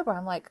being sober,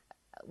 I'm like,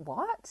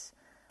 what?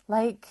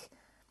 Like,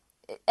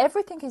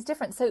 everything is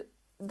different. So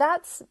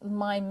that's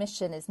my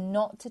mission, is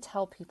not to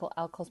tell people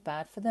alcohol's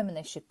bad for them and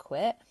they should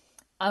quit.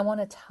 I want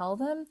to tell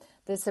them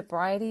that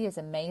sobriety is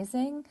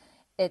amazing.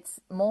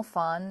 It's more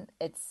fun.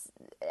 It's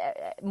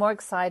more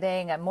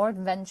exciting and more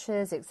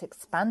adventures. It's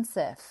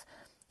expansive.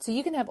 So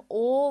you can have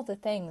all the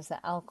things that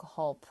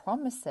alcohol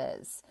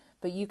promises,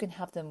 but you can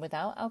have them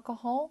without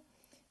alcohol,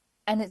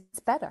 and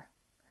it's better.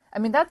 I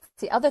mean, that's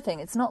the other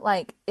thing. It's not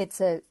like it's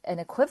an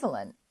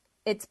equivalent.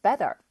 It's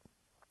better.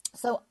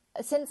 So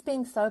since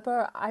being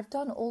sober, I've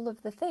done all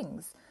of the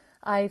things.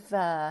 I've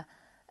done,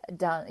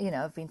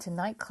 I've been to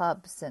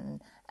nightclubs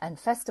and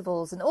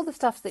festivals and all the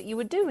stuff that you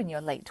would do in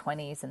your late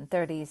 20s and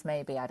 30s,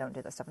 maybe. I don't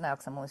do that stuff now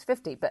because I'm almost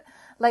 50, but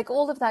like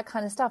all of that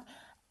kind of stuff.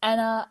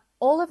 And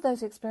all of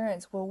those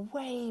experiences were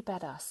way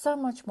better, so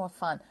much more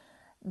fun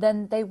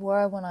than they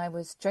were when I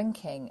was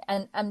drinking.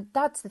 And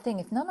that's the thing.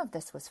 If none of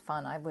this was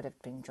fun, I would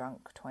have been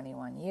drunk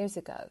 21 years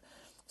ago.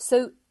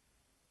 So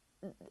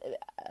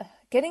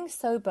getting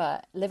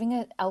sober, living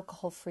an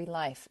alcohol-free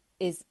life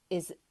is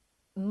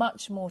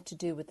much more to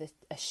do with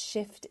a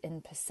shift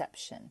in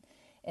perception,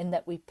 in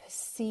that we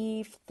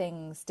perceive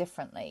things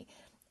differently.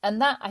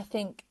 And that, I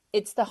think,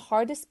 it's the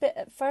hardest bit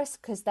at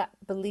first, because that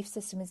belief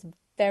system is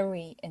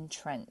very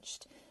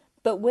entrenched.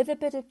 But with a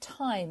bit of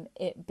time,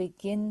 it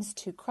begins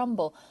to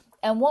crumble.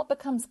 And what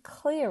becomes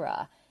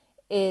clearer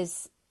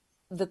is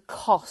the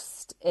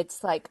cost.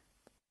 It's like,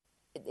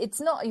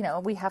 it's not,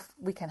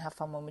 we can have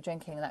fun when we're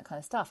drinking and that kind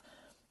of stuff,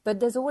 but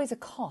there's always a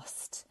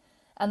cost.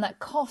 And that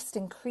cost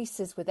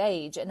increases with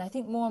age. And I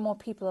think more and more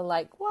people are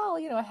like, well,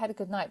 I had a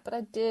good night, but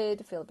I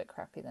did feel a bit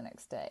crappy the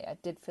next day. I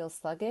did feel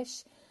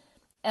sluggish.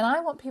 And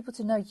I want people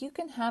to know you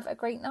can have a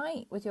great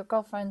night with your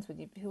girlfriends, with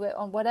you,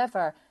 on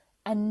whatever,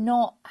 and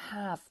not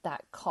have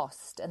that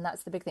cost. And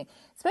that's the big thing.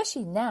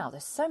 Especially now,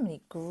 there's so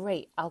many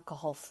great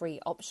alcohol-free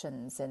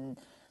options. And,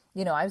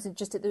 I was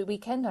just at the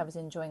weekend, I was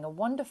enjoying a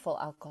wonderful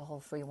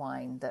alcohol-free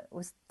wine that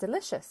was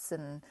delicious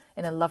and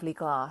in a lovely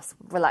glass,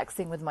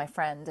 relaxing with my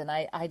friend. And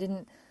I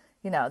didn't,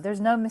 there's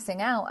no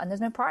missing out and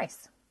there's no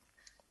price.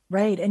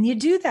 Right. And you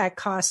do that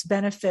cost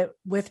benefit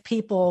with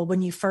people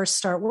when you first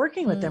start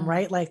working with them,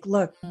 right? Like,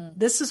 look,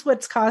 this is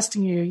what's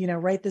costing you,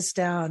 write this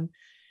down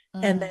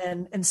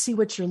and see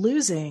what you're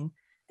losing.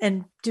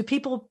 And do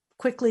people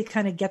quickly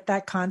kind of get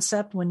that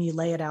concept when you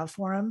lay it out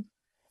for them?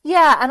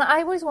 Yeah. And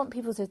I always want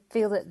people to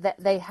feel that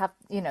they have,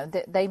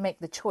 that they make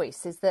the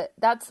choice.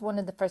 That's one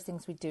of the first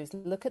things we do, is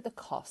look at the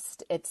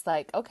cost. It's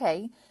like,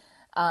 okay,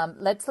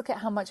 let's look at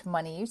how much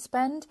money you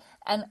spend,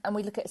 and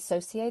we look at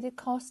associated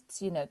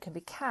costs. It can be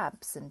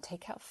cabs and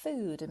takeout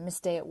food and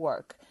missed day at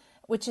work,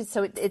 which is,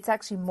 so it's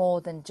actually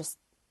more than just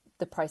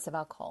the price of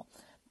alcohol.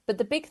 But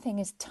the big thing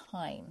is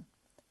time.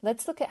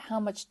 Let's look at how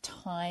much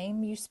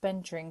time you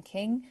spend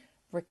drinking,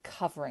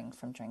 recovering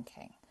from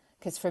drinking.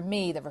 Because for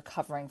me, the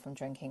recovering from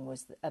drinking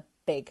was a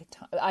big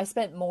time. I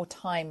spent more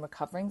time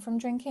recovering from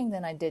drinking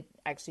than I did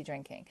actually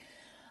drinking.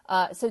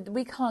 So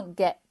we can't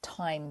get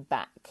time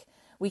back.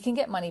 We can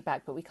get money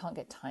back, but we can't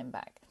get time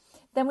back.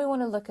 Then we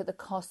want to look at the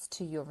cost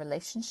to your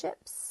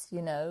relationships,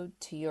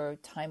 to your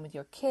time with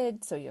your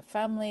kids or your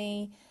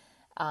family.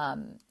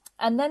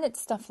 And then it's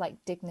stuff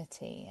like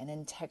dignity and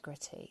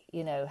integrity.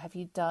 Have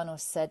you done or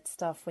said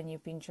stuff when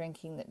you've been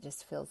drinking that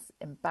just feels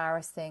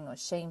embarrassing or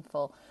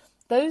shameful?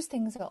 Those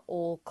things are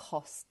all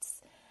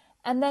costs.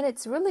 And then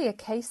it's really a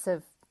case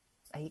of,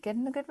 are you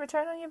getting a good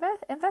return on your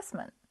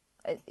investment?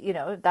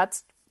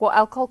 That's what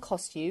alcohol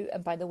costs you.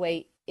 And by the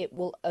way, it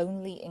will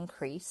only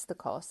increase the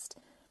cost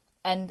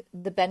and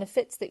the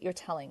benefits that you're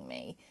telling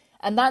me.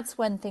 And that's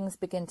when things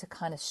begin to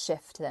kind of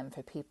shift then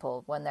for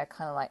people, when they're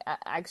kind of like,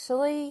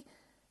 actually,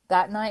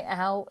 that night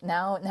out,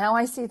 now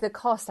I see the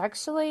cost.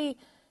 Actually,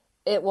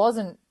 it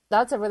wasn't,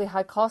 that's a really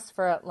high cost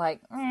for like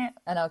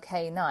an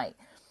okay night.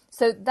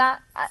 So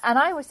that, and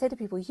I always say to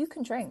people, you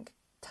can drink.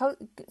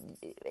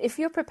 If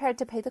you're prepared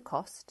to pay the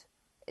cost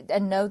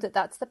and know that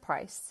that's the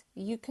price,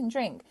 you can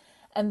drink.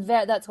 And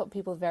that's what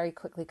people very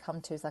quickly come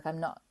to, is like,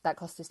 that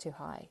cost is too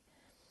high.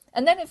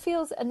 And then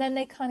and then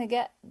they kind of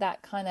get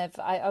that kind of,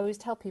 I always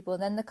tell people,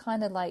 and then the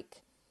kind of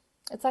like,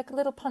 it's like a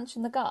little punch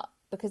in the gut,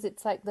 because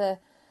it's like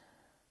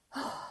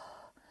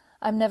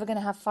I'm never going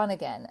to have fun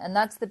again. And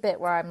that's the bit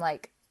where I'm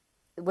like,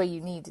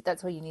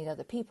 that's where you need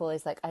other people,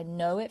 is like, I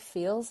know it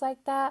feels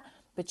like that,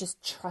 but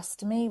just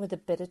trust me, with a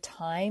bit of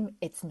time,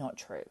 it's not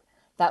true.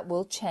 that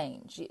will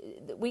change.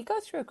 We go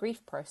through a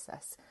grief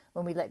process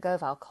when we let go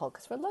of alcohol,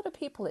 because for a lot of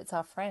people, it's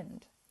our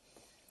friend.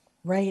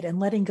 Right. And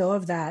letting go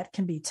of that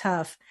can be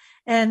tough.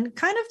 And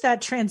kind of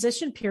that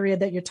transition period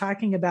that you're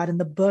talking about in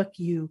the book,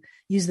 you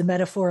use the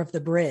metaphor of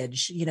the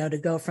bridge, to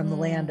go from the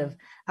land of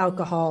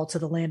alcohol to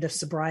the land of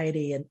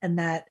sobriety.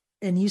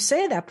 And you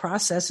say that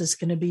process is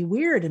going to be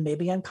weird and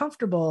maybe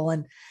uncomfortable.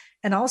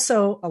 And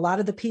also a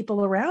lot of the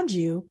people around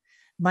you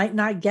might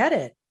not get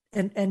it.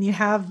 And you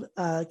have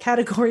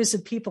categories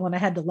of people, and I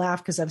had to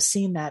laugh because I've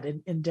seen that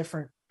in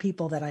different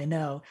people that I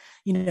know,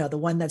 the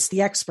one that's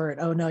the expert.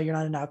 Oh no, you're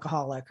not an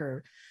alcoholic,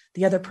 or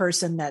the other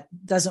person that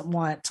doesn't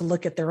want to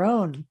look at their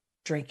own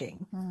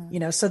drinking,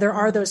 so there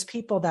are those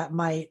people that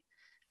might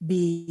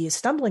be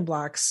stumbling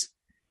blocks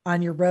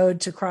on your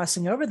road to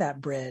crossing over that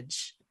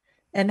bridge.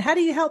 And how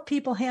do you help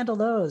people handle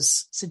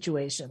those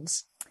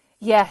situations?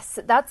 Yes,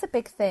 that's a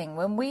big thing.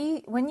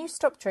 When you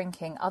stop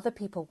drinking, other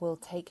people will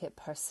take it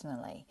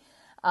personally,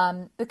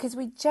 because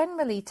we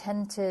generally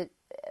tend to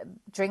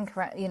drink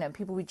around,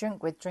 people we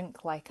drink with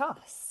drink like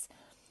us.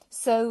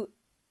 So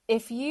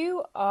if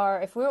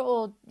we're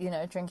all,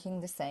 drinking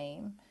the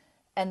same,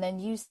 and then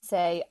you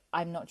say,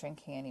 I'm not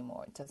drinking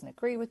anymore, it doesn't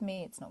agree with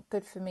me, it's not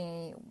good for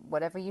me,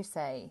 whatever you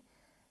say,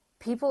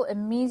 people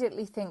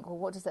immediately think, well,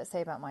 what does that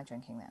say about my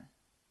drinking then?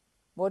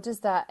 What does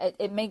that,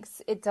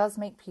 it does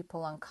make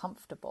people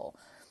uncomfortable.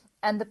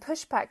 And the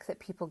pushback that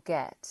people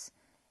get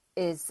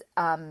is,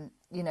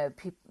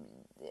 people,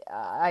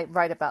 I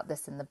write about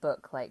this in the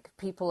book, like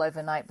people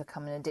overnight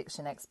become an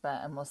addiction expert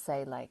and will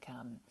say like,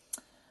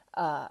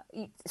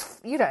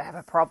 you don't have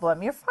a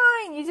problem, you're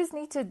fine, you just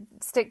need to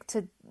stick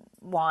to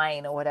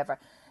wine or whatever.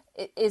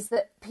 It is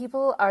that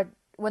people are,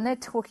 when they're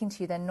talking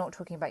to you, they're not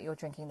talking about your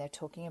drinking, they're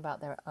talking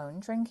about their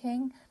own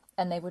drinking,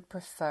 and they would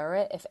prefer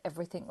it if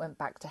everything went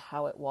back to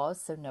how it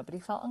was, so nobody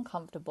felt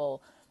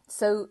uncomfortable.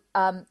 So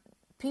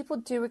people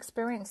do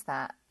experience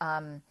that.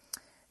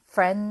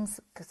 Friends,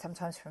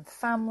 sometimes from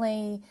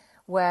family,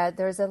 where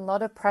there's a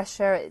lot of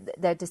pressure,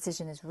 their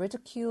decision is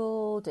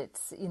ridiculed,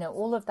 it's,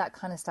 all of that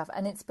kind of stuff.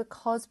 And it's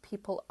because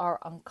people are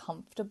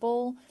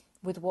uncomfortable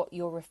with what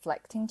you're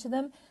reflecting to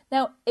them.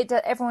 Now,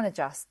 everyone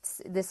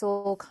adjusts. This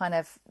all kind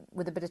of,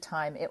 with a bit of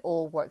time, it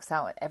all works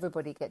out.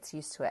 Everybody gets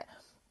used to it.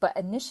 But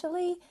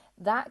initially,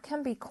 that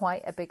can be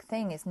quite a big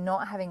thing, is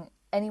not having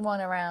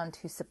anyone around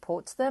who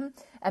supports them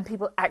and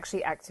people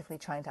actually actively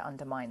trying to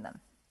undermine them.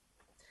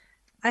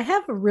 I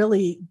have a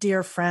really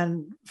dear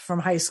friend from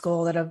high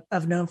school that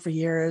I've known for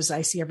years.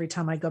 I see every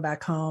time I go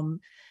back home,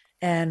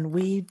 and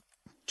we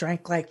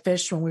drank like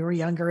fish when we were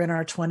younger in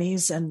our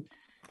 20s. And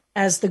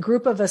as the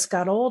group of us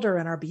got older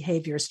and our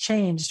behaviors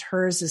changed,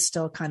 hers has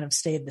still kind of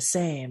stayed the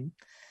same.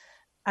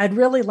 I'd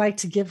really like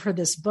to give her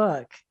this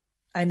book.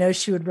 I know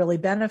she would really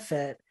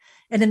benefit.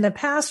 And in the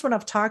past, when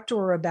I've talked to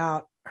her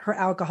about her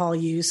alcohol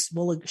use,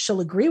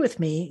 she'll agree with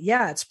me.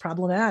 Yeah, it's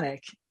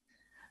problematic.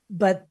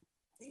 But,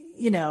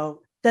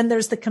 then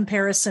there's the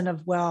comparison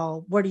of,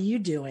 well, what are you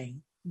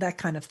doing? That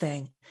kind of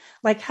thing.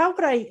 Like, how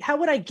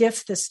would I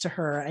gift this to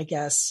her, I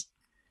guess,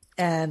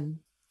 and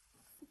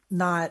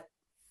not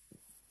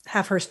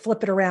have her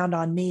flip it around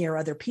on me or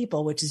other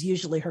people, which is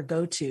usually her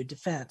go-to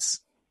defense.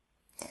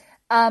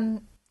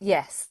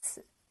 Yes,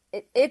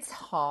 it's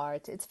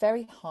hard. It's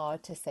very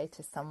hard to say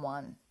to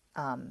someone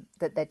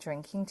that they're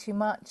drinking too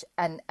much.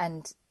 And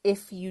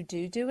if you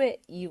do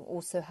it, you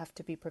also have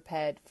to be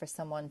prepared for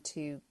someone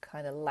to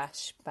kind of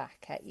lash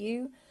back at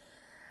you.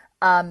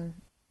 I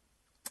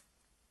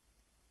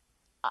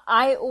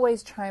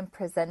always try and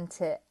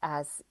present it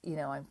as,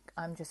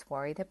 I'm just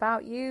worried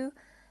about you.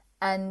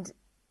 And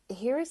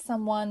here is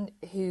someone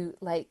who,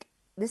 like,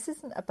 this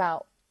isn't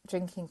about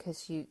drinking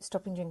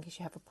stopping drinking because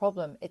you have a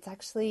problem. It's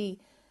actually,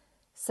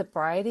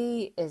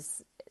 sobriety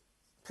is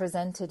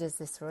presented as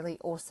this really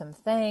awesome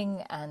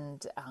thing,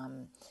 and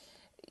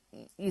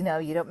you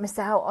don't miss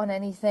out on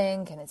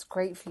anything, and it's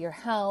great for your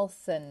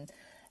health, and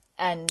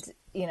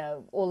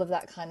all of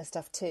that kind of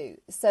stuff too.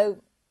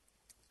 So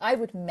I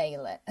would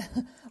mail it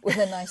with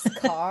a nice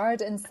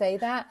card and say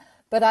that,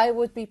 but I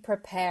would be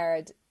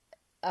prepared.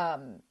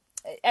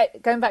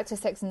 Going back to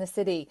Sex and the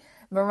City,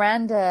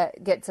 Miranda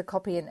gets a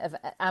copy of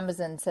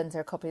Amazon sends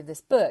her a copy of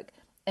this book,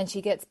 and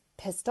she gets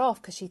pissed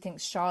off because she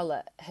thinks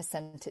Charlotte has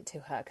sent it to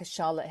her, because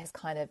Charlotte has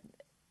kind of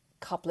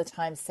a couple of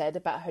times said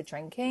about her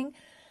drinking,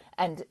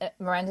 and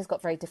Miranda's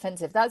got very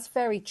defensive. That's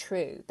very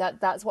true.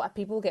 That's what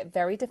people get,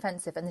 very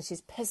defensive, and then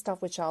she's pissed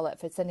off with Charlotte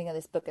for sending her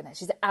this book, and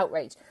she's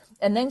outraged.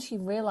 And then she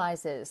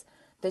realizes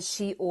that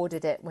she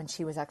ordered it when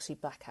she was actually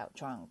blackout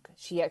drunk.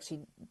 She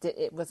actually did,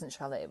 it wasn't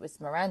Charlotte, it was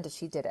Miranda.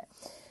 She did it.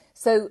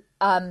 So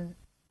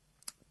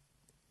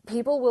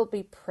people will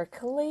be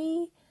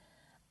prickly.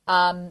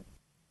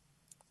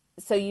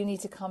 So you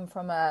need to come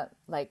from I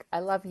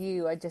love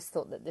you. I just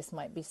thought that this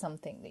might be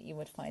something that you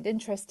would find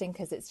interesting,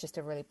 because it's just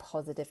a really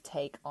positive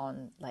take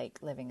on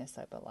living a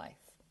sober life.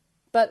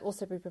 But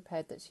also be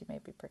prepared that she may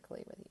be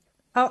prickly with you.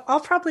 I'll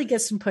probably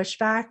get some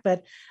pushback,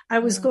 but I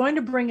was going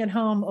to bring it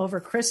home over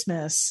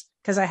Christmas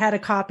because I had a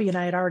copy and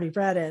I had already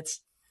read it,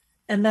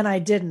 and then I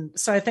didn't.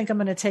 So I think I'm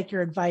going to take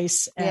your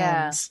advice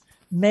and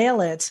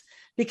mail it,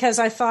 because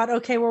I thought,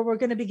 okay, well, we're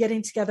going to be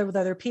getting together with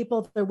other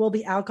people. There will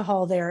be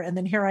alcohol there. And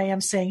then here I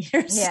am saying,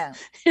 here's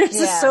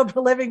a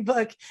sober living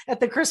book at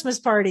the Christmas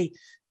party.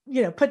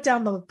 Put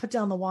down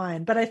the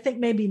wine. But I think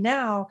maybe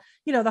now,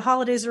 the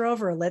holidays are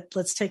over.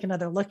 Let's take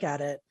another look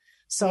at it.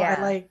 So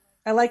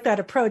I like that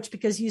approach,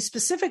 because you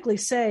specifically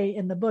say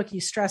in the book, you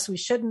stress we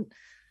shouldn't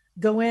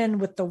go in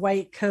with the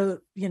white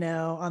coat,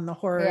 on the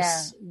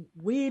horse. Yeah.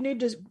 We need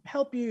to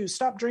help you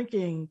stop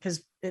drinking,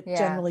 because it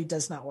generally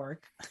does not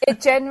work. It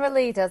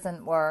generally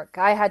doesn't work.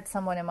 I had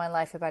someone in my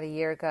life about a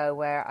year ago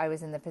where I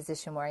was in the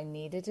position where I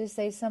needed to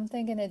say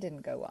something and it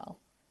didn't go well.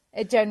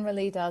 It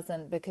generally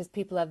doesn't, because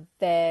people are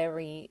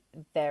very,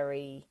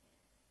 very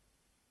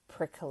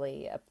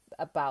prickly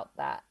about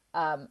that.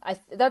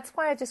 That's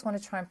why I just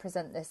want to try and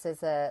present this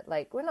as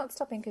we're not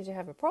stopping because you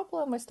have a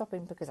problem. We're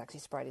stopping because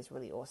actually sobriety is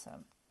really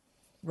awesome.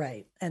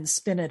 Right. And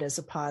spin it as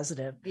a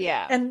positive.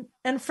 Yeah.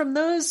 And from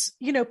those,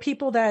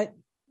 people that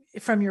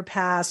from your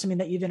past,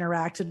 that you've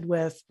interacted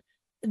with,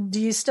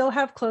 do you still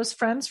have close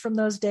friends from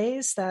those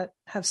days that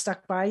have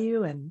stuck by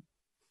you and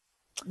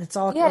it's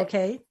all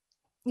okay?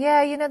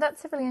 Yeah.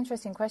 That's a really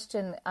interesting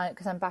question,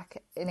 because I'm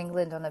back in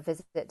England on a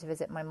visit to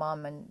visit my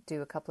mom and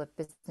do a couple of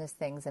business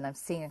things. And I've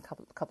seen a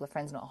couple of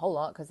friends, not a whole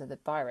lot because of the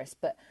virus,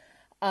 but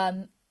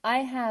I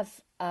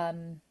have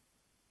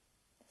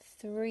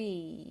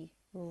 3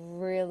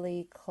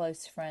 really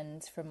close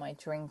friends from my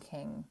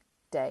drinking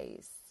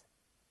days.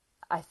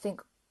 I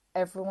think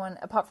everyone,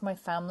 apart from my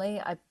family,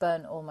 I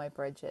burnt all my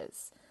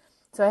bridges.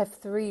 So I have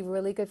 3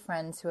 really good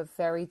friends who are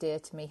very dear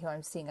to me, who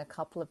I'm seeing a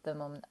couple of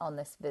them on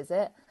this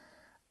visit.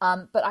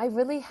 But I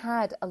really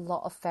had a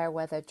lot of fair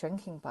weather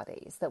drinking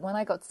buddies that when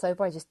I got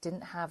sober, I just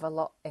didn't have a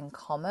lot in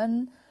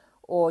common,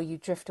 or you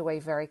drift away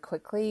very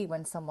quickly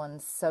when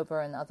someone's sober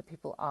and other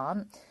people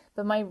aren't.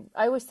 But I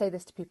always say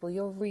this to people: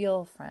 your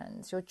real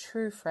friends, your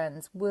true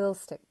friends will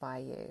stick by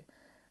you.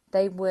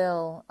 They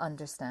will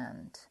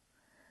understand.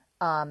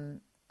 And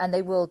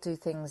they will do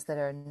things that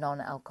are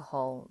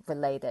non-alcohol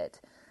related.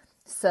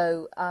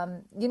 So,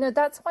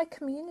 that's why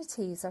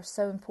communities are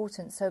so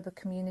important, sober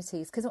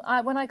communities. Because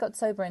when I got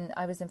sober and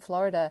I was in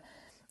Florida,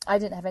 I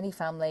didn't have any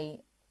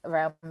family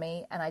around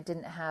me, and I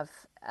didn't have,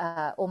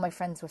 all my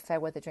friends were fair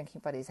weather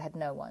drinking buddies. I had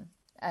no one.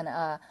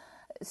 And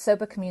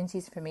sober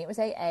communities for me, it was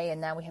AA, and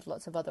now we have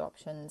lots of other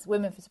options.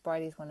 Women for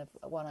Sobriety is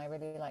one I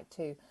really like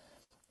too.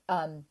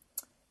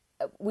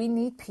 We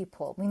need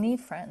people, we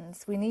need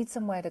friends, we need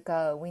somewhere to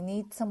go, we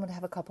need someone to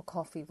have a cup of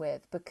coffee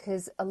with,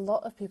 because a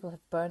lot of people have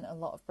burnt a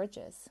lot of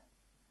bridges.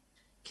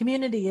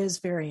 Community is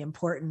very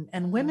important.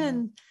 And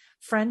women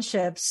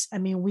friendships,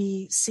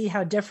 we see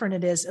how different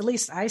it is. At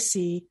least I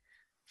see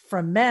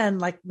from men,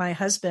 like my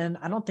husband.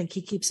 I don't think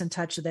he keeps in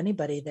touch with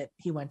anybody that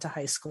he went to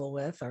high school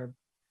with or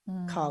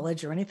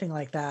college or anything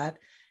like that.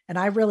 And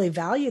I really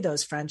value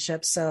those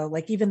friendships. So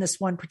like even this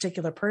one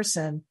particular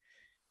person,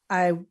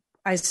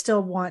 I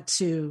still want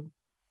to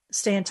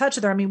stay in touch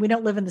with her. We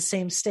don't live in the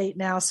same state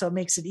now, so it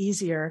makes it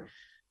easier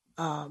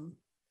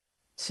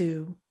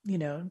to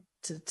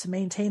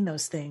maintain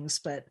those things.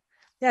 But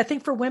yeah, I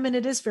think for women,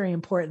 it is very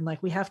important.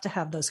 Like we have to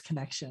have those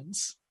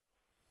connections.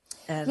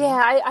 And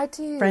I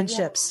do.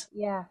 Friendships.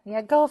 Yeah.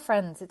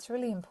 Girlfriends. It's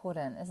really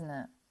important, isn't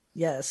it?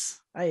 Yes,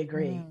 I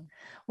agree.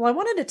 Well, I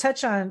wanted to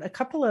touch on a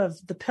couple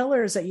of the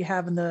pillars that you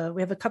have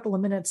we have a couple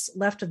of minutes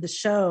left of the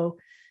show.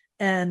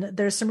 And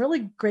there's some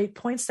really great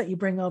points that you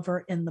bring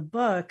over in the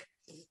book.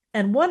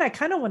 And one I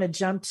kind of want to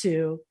jump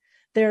to,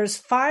 there's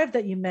 5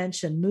 that you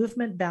mentioned: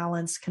 movement,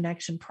 balance,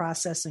 connection,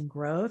 process, and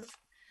growth.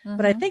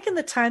 But I think in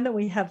the time that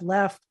we have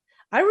left,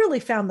 I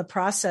really found the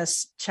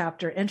process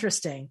chapter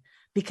interesting,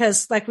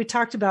 because like we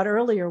talked about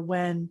earlier,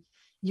 when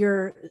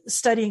you're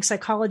studying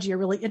psychology, you're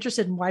really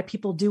interested in why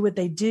people do what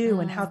they do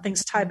and how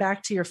things tie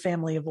back to your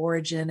family of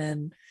origin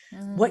and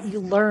what you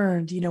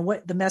learned,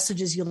 what the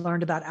messages you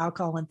learned about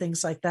alcohol and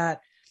things like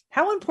that.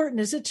 How important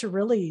is it to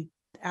really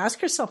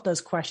ask yourself those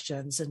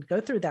questions and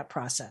go through that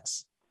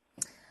process?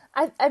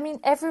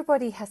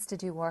 Everybody has to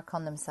do work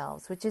on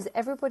themselves, which is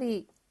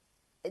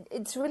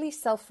it's really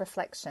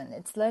self-reflection.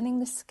 It's learning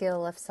the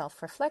skill of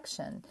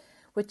self-reflection,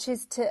 which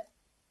is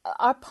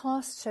our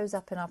past shows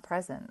up in our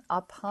present.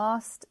 Our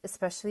past,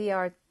 especially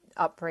our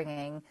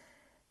upbringing,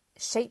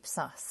 shapes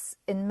us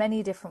in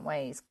many different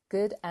ways,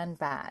 good and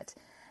bad.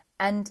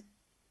 And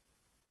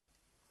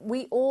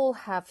we all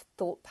have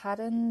thought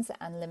patterns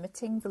and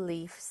limiting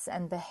beliefs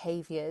and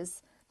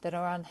behaviors that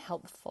are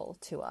unhelpful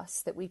to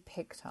us that we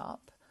picked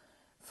up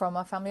from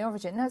our family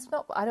origin. Now,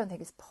 I don't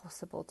think it's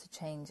possible to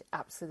change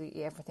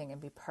absolutely everything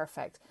and be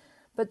perfect.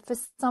 But for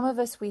some of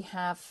us, we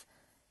have,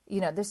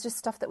 there's just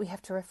stuff that we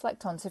have to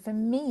reflect on. So for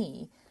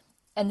me,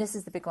 and this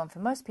is the big one for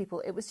most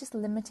people, it was just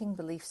limiting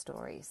belief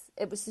stories.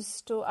 It was just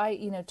story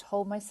I,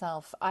 told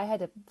myself. I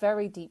had a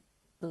very deep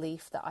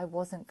belief that I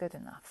wasn't good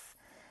enough.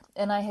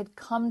 And I had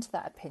come to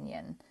that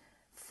opinion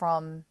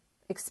from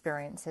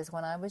experiences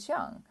when I was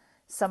young.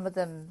 Some of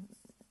them,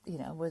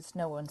 was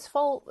no one's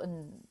fault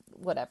and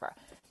whatever.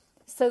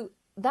 So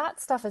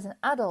that stuff as an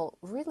adult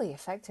really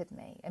affected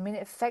me. I mean,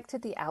 it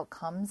affected the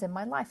outcomes in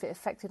my life. It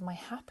affected my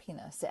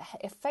happiness. It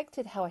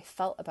affected how I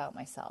felt about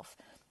myself.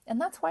 And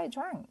that's why I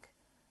drank.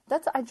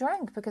 I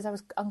drank because I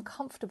was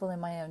uncomfortable in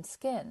my own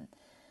skin.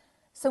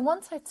 So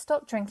once I'd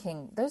stopped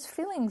drinking, those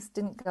feelings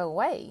didn't go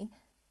away,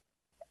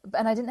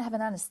 and I didn't have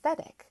an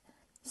anesthetic.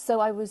 So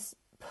I was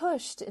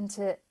pushed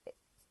into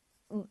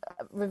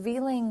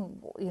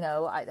revealing,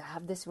 I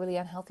have this really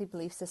unhealthy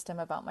belief system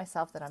about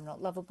myself that I'm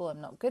not lovable,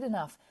 I'm not good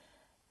enough,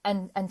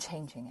 and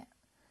changing it.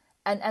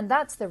 And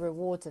that's the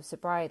rewards of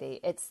sobriety.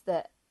 It's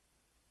that,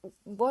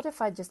 what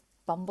if I just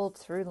bumbled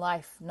through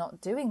life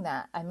not doing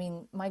that? I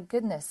mean, my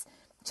goodness,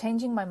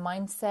 changing my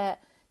mindset,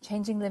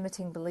 changing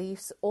limiting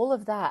beliefs, all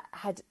of that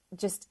had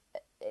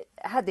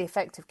the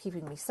effect of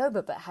keeping me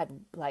sober, but had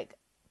like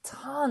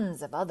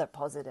tons of other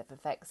positive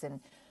effects in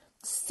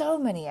so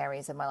many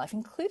areas of my life,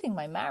 including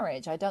my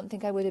marriage. I don't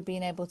think I would have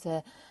been able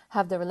to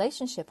have the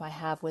relationship I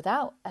have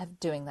without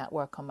doing that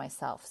work on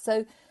myself.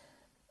 So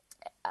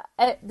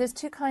there's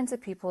two kinds of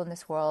people in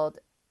this world: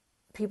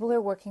 people who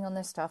are working on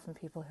their stuff and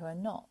people who are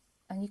not.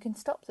 And you can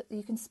spot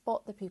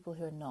the people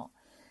who are not.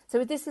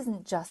 So this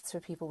isn't just for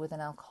people with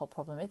an alcohol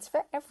problem; it's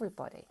for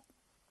everybody.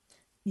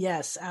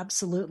 Yes,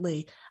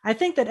 absolutely. I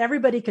think that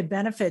everybody could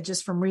benefit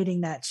just from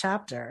reading that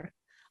chapter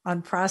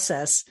on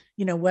process,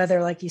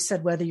 whether, like you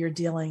said, whether you're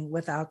dealing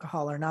with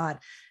alcohol or not.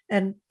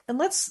 And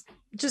let's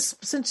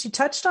just, since you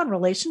touched on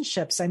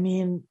relationships, I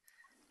mean,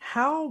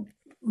 how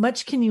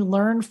much can you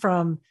learn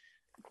from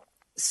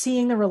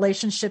seeing the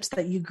relationships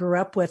that you grew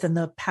up with and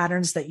the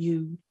patterns that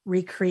you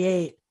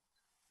recreate,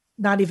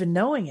 not even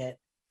knowing it?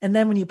 And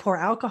then when you pour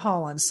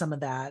alcohol on some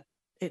of that,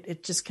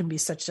 it just can be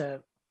such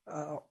a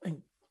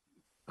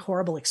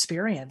horrible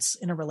experience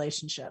in a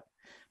relationship.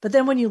 But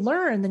then when you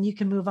learn, then you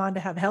can move on to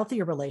have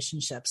healthier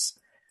relationships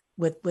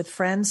with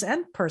friends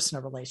and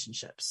personal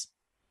relationships.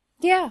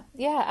 Yeah,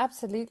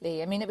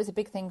 absolutely. I mean, it was a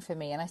big thing for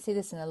me. And I see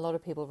this in a lot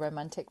of people,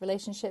 romantic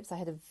relationships. I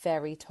had a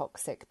very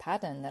toxic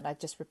pattern that I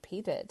just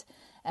repeated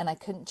and I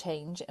couldn't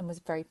change and was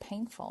very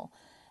painful.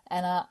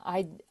 And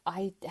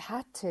I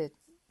had to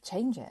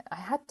change it. I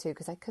had to,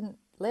 because I couldn't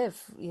live,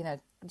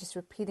 just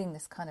repeating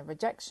this kind of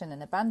rejection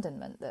and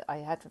abandonment that I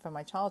had from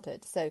my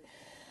childhood. So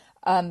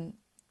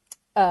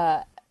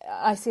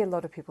I see a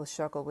lot of people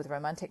struggle with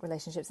romantic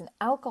relationships, and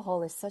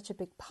alcohol is such a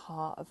big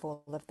part of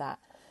all of that.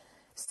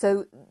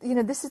 So,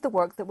 this is the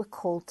work that we're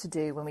called to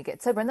do when we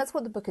get sober. And that's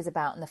what the book is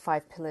about and the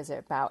 5 pillars are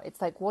about.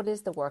 It's like, what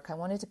is the work? I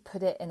wanted to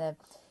put it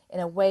in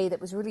a way that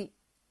was really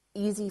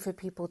easy for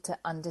people to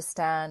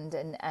understand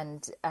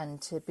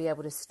and to be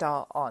able to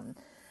start on.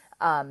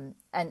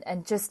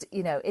 And just,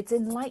 it's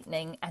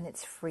enlightening and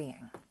it's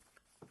freeing.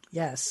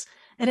 Yes.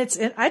 And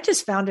I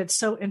just found it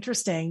so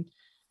interesting.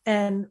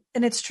 And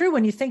it's true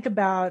when you think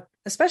about,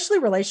 especially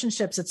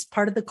relationships, it's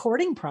part of the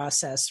courting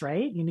process,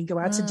 right? You go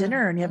out to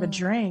dinner and you have a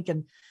drink,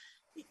 and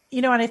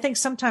and I think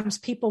sometimes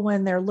people,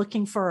 when they're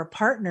looking for a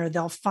partner,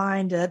 they'll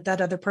find that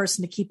other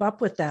person to keep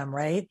up with them,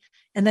 right?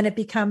 And then it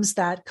becomes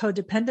that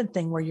codependent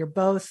thing where you're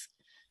both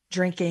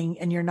drinking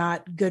and you're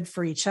not good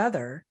for each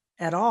other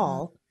at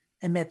all.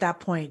 And at that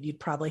point, you'd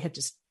probably have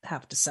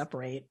to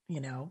separate.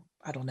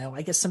 I don't know.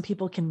 I guess some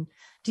people can.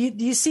 Do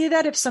you see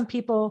that if some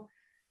people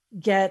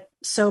get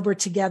sober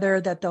together,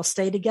 that they'll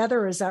stay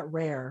together, or is that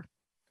rare?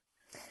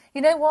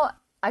 You know what?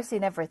 I've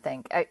seen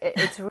everything.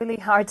 It's really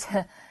hard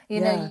to,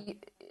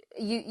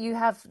 you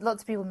have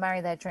lots of people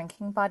marry their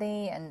drinking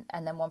buddy, and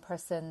then one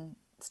person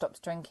stops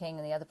drinking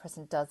and the other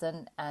person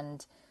doesn't.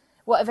 And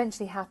what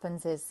eventually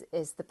happens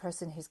is the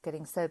person who's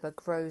getting sober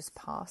grows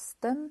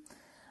past them.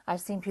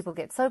 I've seen people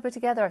get sober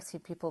together. I've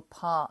seen people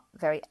part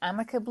very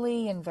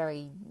amicably and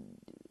very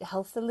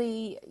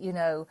healthily,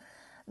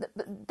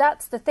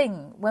 That's the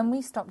thing. When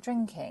we stop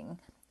drinking,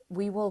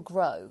 we will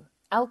grow.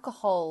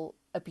 Alcohol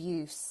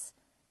abuse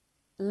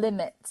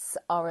limits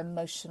our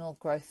emotional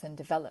growth and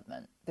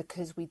development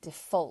because we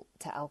default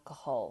to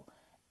alcohol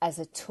as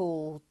a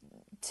tool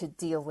to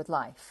deal with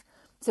life.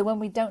 So when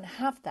we don't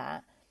have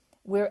that,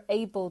 we're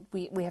able,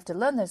 we have to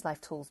learn those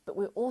life tools, but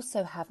we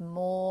also have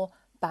more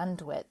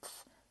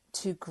bandwidth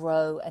to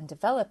grow and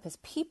develop as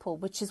people,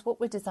 which is what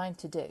we're designed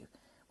to do.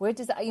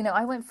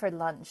 I went for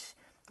lunch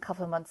a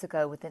couple of months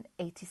ago with an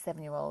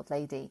 87-year-old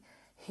lady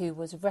who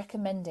was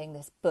recommending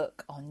this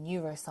book on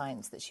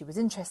neuroscience that she was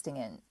interested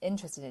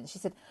in. She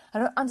said, I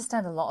don't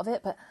understand a lot of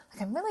it, but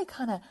I'm really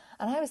and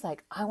I was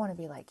like, I want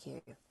to be like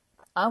you.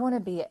 I want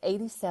to be at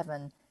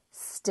 87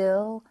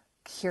 still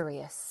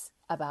curious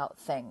about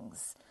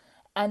things.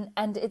 And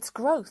it's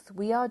growth.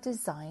 We are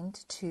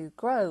designed to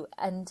grow.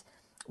 And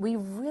we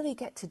really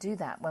get to do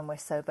that when we're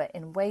sober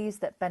in ways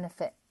that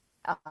benefit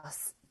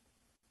us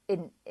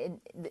in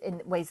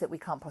ways that we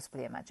can't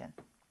possibly imagine.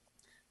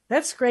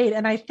 That's great.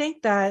 And I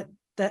think that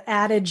the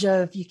adage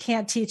of you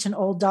can't teach an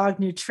old dog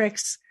new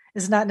tricks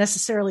is not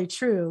necessarily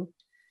true.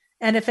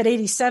 And if at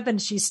 87,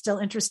 she's still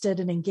interested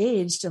and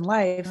engaged in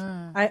life,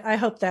 I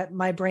hope that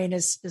my brain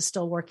is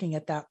still working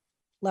at that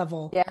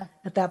level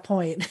at that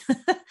point.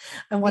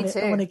 I want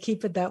to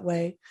keep it that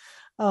way.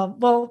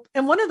 Well,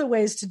 and one of the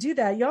ways to do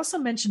that, you also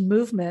mentioned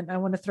movement. I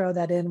want to throw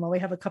that in while we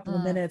have a couple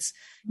of minutes,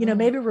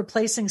 maybe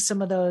replacing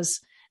some of those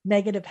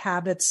negative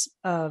habits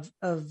of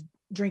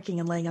drinking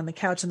and laying on the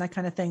couch and that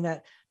kind of thing.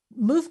 That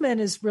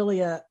movement is really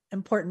a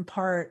important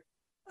part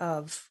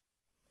of,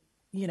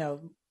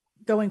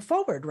 going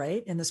forward,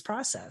 right, in this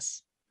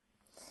process.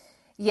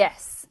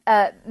 Yes.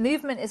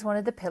 Movement is one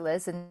of the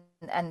pillars,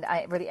 and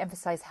I really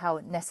emphasize how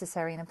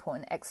necessary and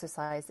important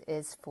exercise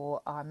is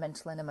for our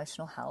mental and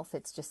emotional health.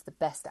 It's just the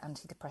best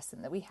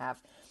antidepressant that we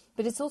have.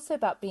 But it's also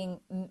about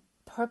being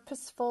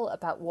purposeful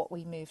about what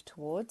we move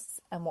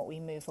towards and what we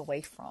move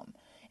away from,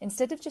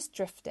 instead of just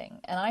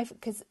drifting. And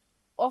because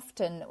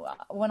often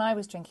when I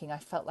was drinking, I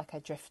felt like I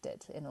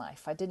drifted in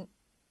life. I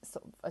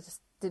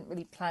just didn't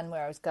really plan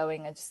where I was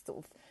going. I just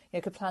sort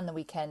of, could plan the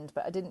weekend,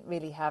 but I didn't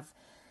really have.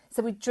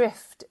 So we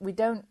drift. We're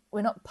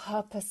not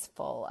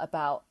purposeful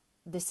about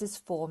this is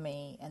for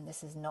me and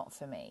this is not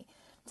for me.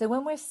 So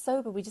when we're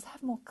sober, we just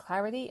have more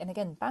clarity and,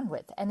 again,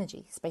 bandwidth,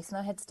 energy, space in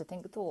our heads to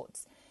think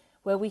thoughts,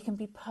 where we can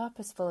be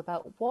purposeful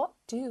about what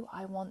do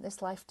I want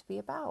this life to be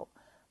about?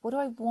 What do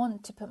I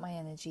want to put my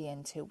energy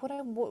into? What do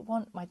I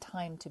want my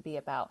time to be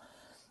about?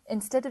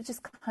 Instead of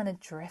just kind of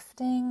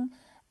drifting.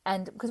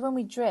 And because when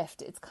we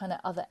drift, it's kind of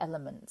other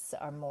elements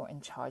that are more in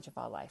charge of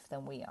our life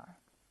than we are.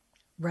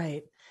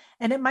 Right.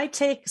 And it might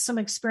take some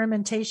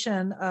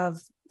experimentation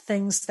of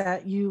things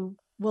that you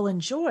will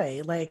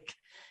enjoy. Like,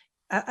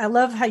 I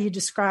love how you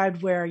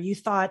described where you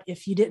thought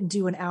if you didn't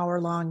do an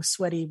hour-long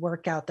sweaty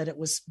workout that it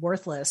was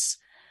worthless.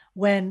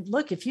 When,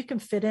 look, if you can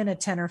fit in a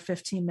 10 or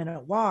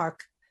 15-minute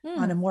walk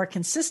on a more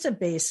consistent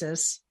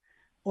basis,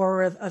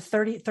 or a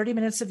 30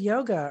 minutes of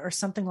yoga or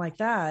something like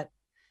that,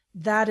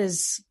 that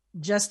is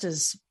just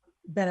as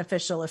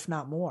beneficial, if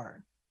not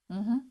more,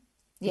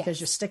 because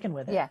you're sticking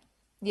with it. Yeah.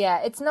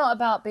 Yeah, it's not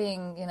about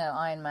being,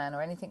 Iron Man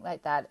or anything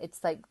like that.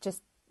 It's like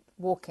just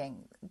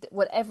walking.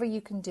 Whatever you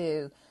can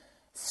do,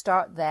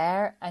 start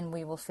there and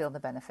we will feel the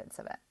benefits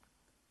of it.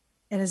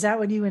 And is that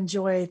what you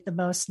enjoy the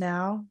most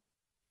now?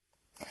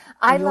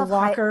 I love a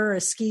walker or a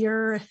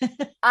skier.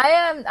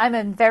 I'm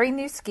a very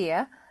new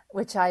skier,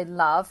 which I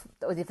love,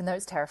 even though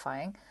it's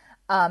terrifying.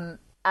 And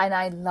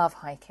I love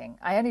hiking.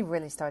 I only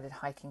really started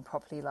hiking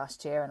properly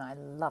last year and I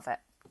love it.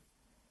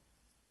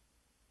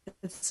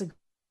 It's a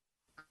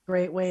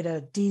great way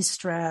to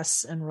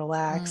de-stress and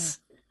relax.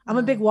 I'm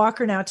a big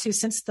walker now too.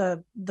 Since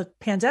the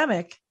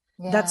pandemic,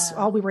 that's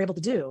all we were able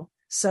to do.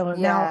 So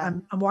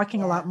now I'm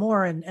walking a lot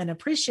more and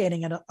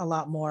appreciating it a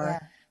lot more,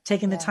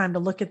 taking the time to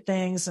look at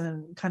things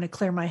and kind of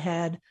clear my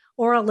head.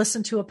 Or I'll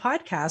listen to a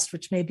podcast,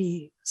 which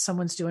maybe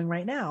someone's doing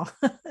right now,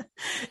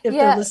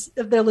 if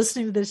they're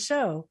listening to this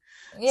show.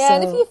 Yeah, so,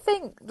 and if you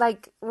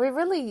think, we're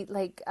really,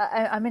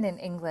 I'm in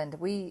England.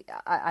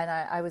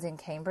 I was in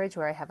Cambridge,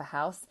 where I have a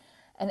house,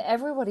 and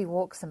everybody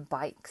walks and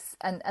bikes.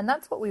 And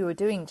that's what we were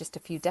doing just a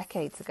few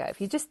decades ago.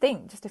 If you just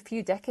think, just a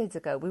few decades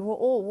ago, we were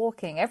all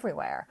walking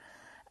everywhere.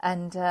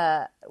 And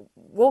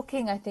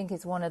walking, I think,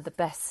 is one of the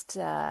best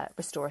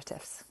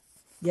restoratives.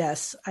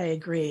 Yes, I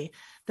agree.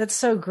 That's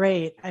so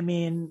great. I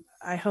mean,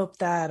 I hope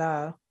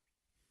that,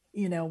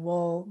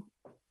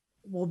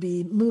 we'll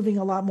be moving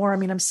a lot more. I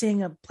mean, I'm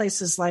seeing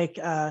places like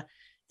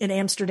in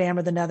Amsterdam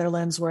or the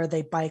Netherlands where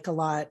they bike a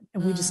lot,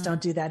 and we just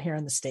don't do that here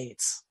in the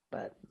States,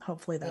 but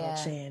hopefully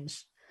that'll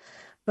change.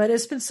 But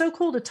it's been so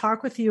cool to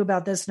talk with you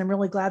about this. And I'm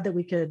really glad that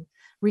we could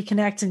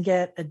reconnect and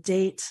get a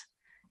date,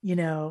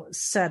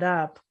 set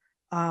up.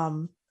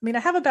 I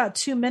have about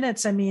 2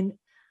 minutes.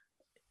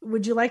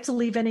 Would you like to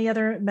leave any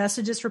other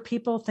messages for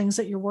people, things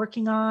that you're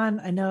working on?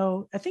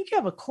 I think you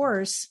have a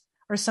course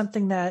or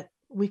something that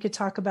we could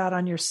talk about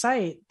on your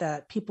site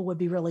that people would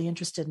be really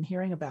interested in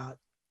hearing about.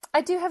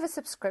 I do have a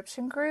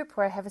subscription group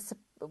where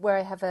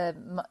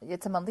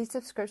it's a monthly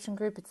subscription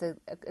group. It's a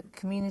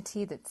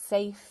community that's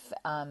safe.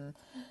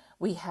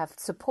 We have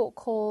support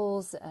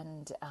calls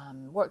and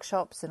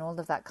workshops and all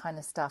of that kind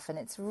of stuff. And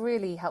it's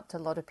really helped a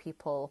lot of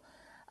people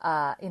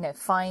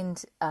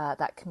find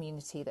that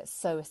community that's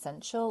so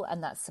essential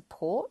and that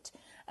support.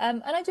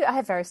 And I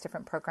have various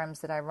different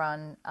programs that I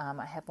run.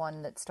 I have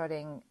one that's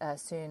starting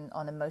soon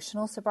on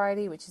emotional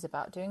sobriety, which is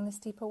about doing this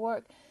deeper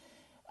work.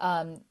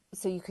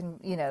 So you can,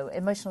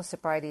 emotional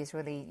sobriety is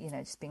really,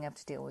 just being able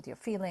to deal with your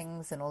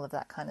feelings and all of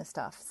that kind of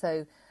stuff.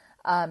 So,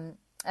 and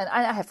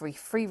I have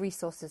free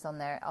resources on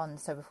there on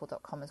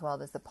soberful.com as well.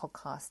 There's the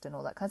podcast and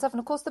all that kind of stuff. And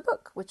of course the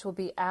book, which will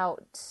be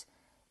out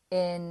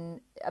in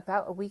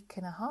about a week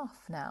and a half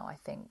now, I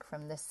think,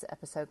 from this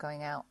episode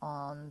going out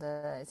on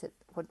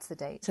what's the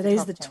date?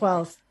 Today's the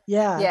 12th.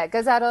 Yeah. Yeah, it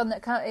goes out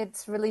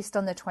it's released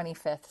on the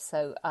 25th.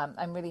 So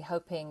I'm really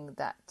hoping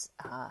that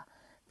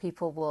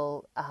people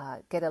will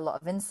get a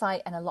lot of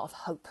insight and a lot of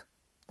hope.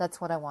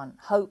 That's what I want.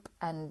 Hope,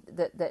 and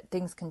that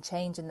things can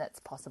change and that's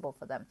possible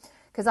for them.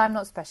 Because I'm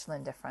not special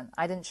and different.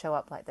 I didn't show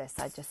up like this.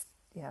 I just,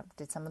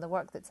 did some of the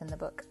work that's in the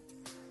book.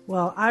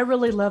 Well, I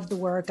really love the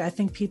work. I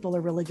think people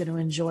are really going to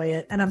enjoy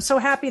it. And I'm so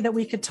happy that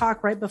we could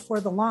talk right before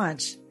the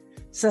launch.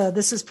 So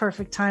this is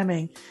perfect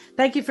timing.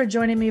 Thank you for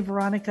joining me,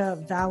 Veronica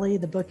Valley.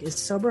 The book is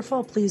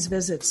Soberful. Please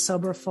visit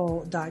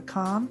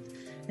soberful.com.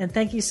 And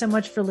thank you so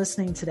much for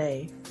listening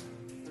today.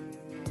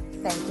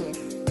 Thank you.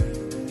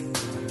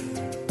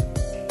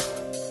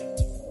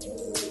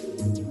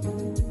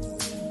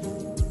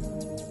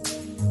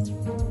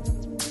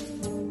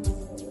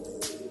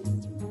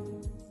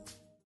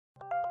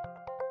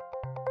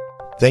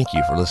 Thank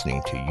you for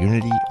listening to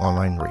Unity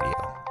Online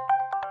Radio,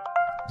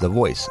 the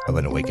voice of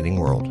an awakening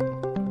world.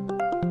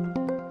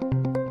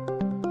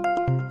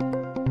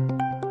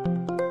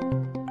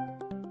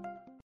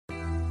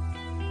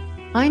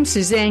 I'm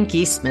Suzanne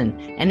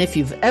Giesemann, and if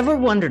you've ever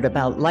wondered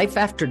about life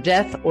after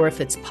death or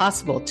if it's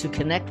possible to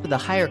connect with a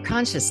higher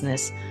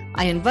consciousness,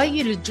 I invite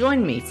you to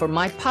join me for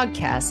my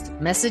podcast,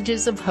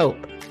 Messages of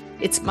Hope.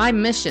 It's my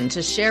mission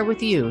to share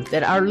with you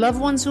that our loved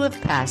ones who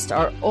have passed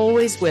are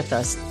always with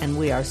us, and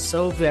we are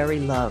so very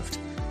loved.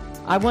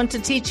 I want to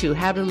teach you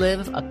how to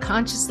live a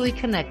consciously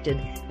connected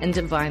and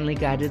divinely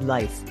guided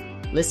life.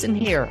 Listen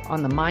here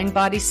on the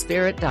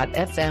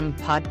mindbodyspirit.fm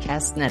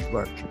podcast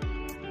network.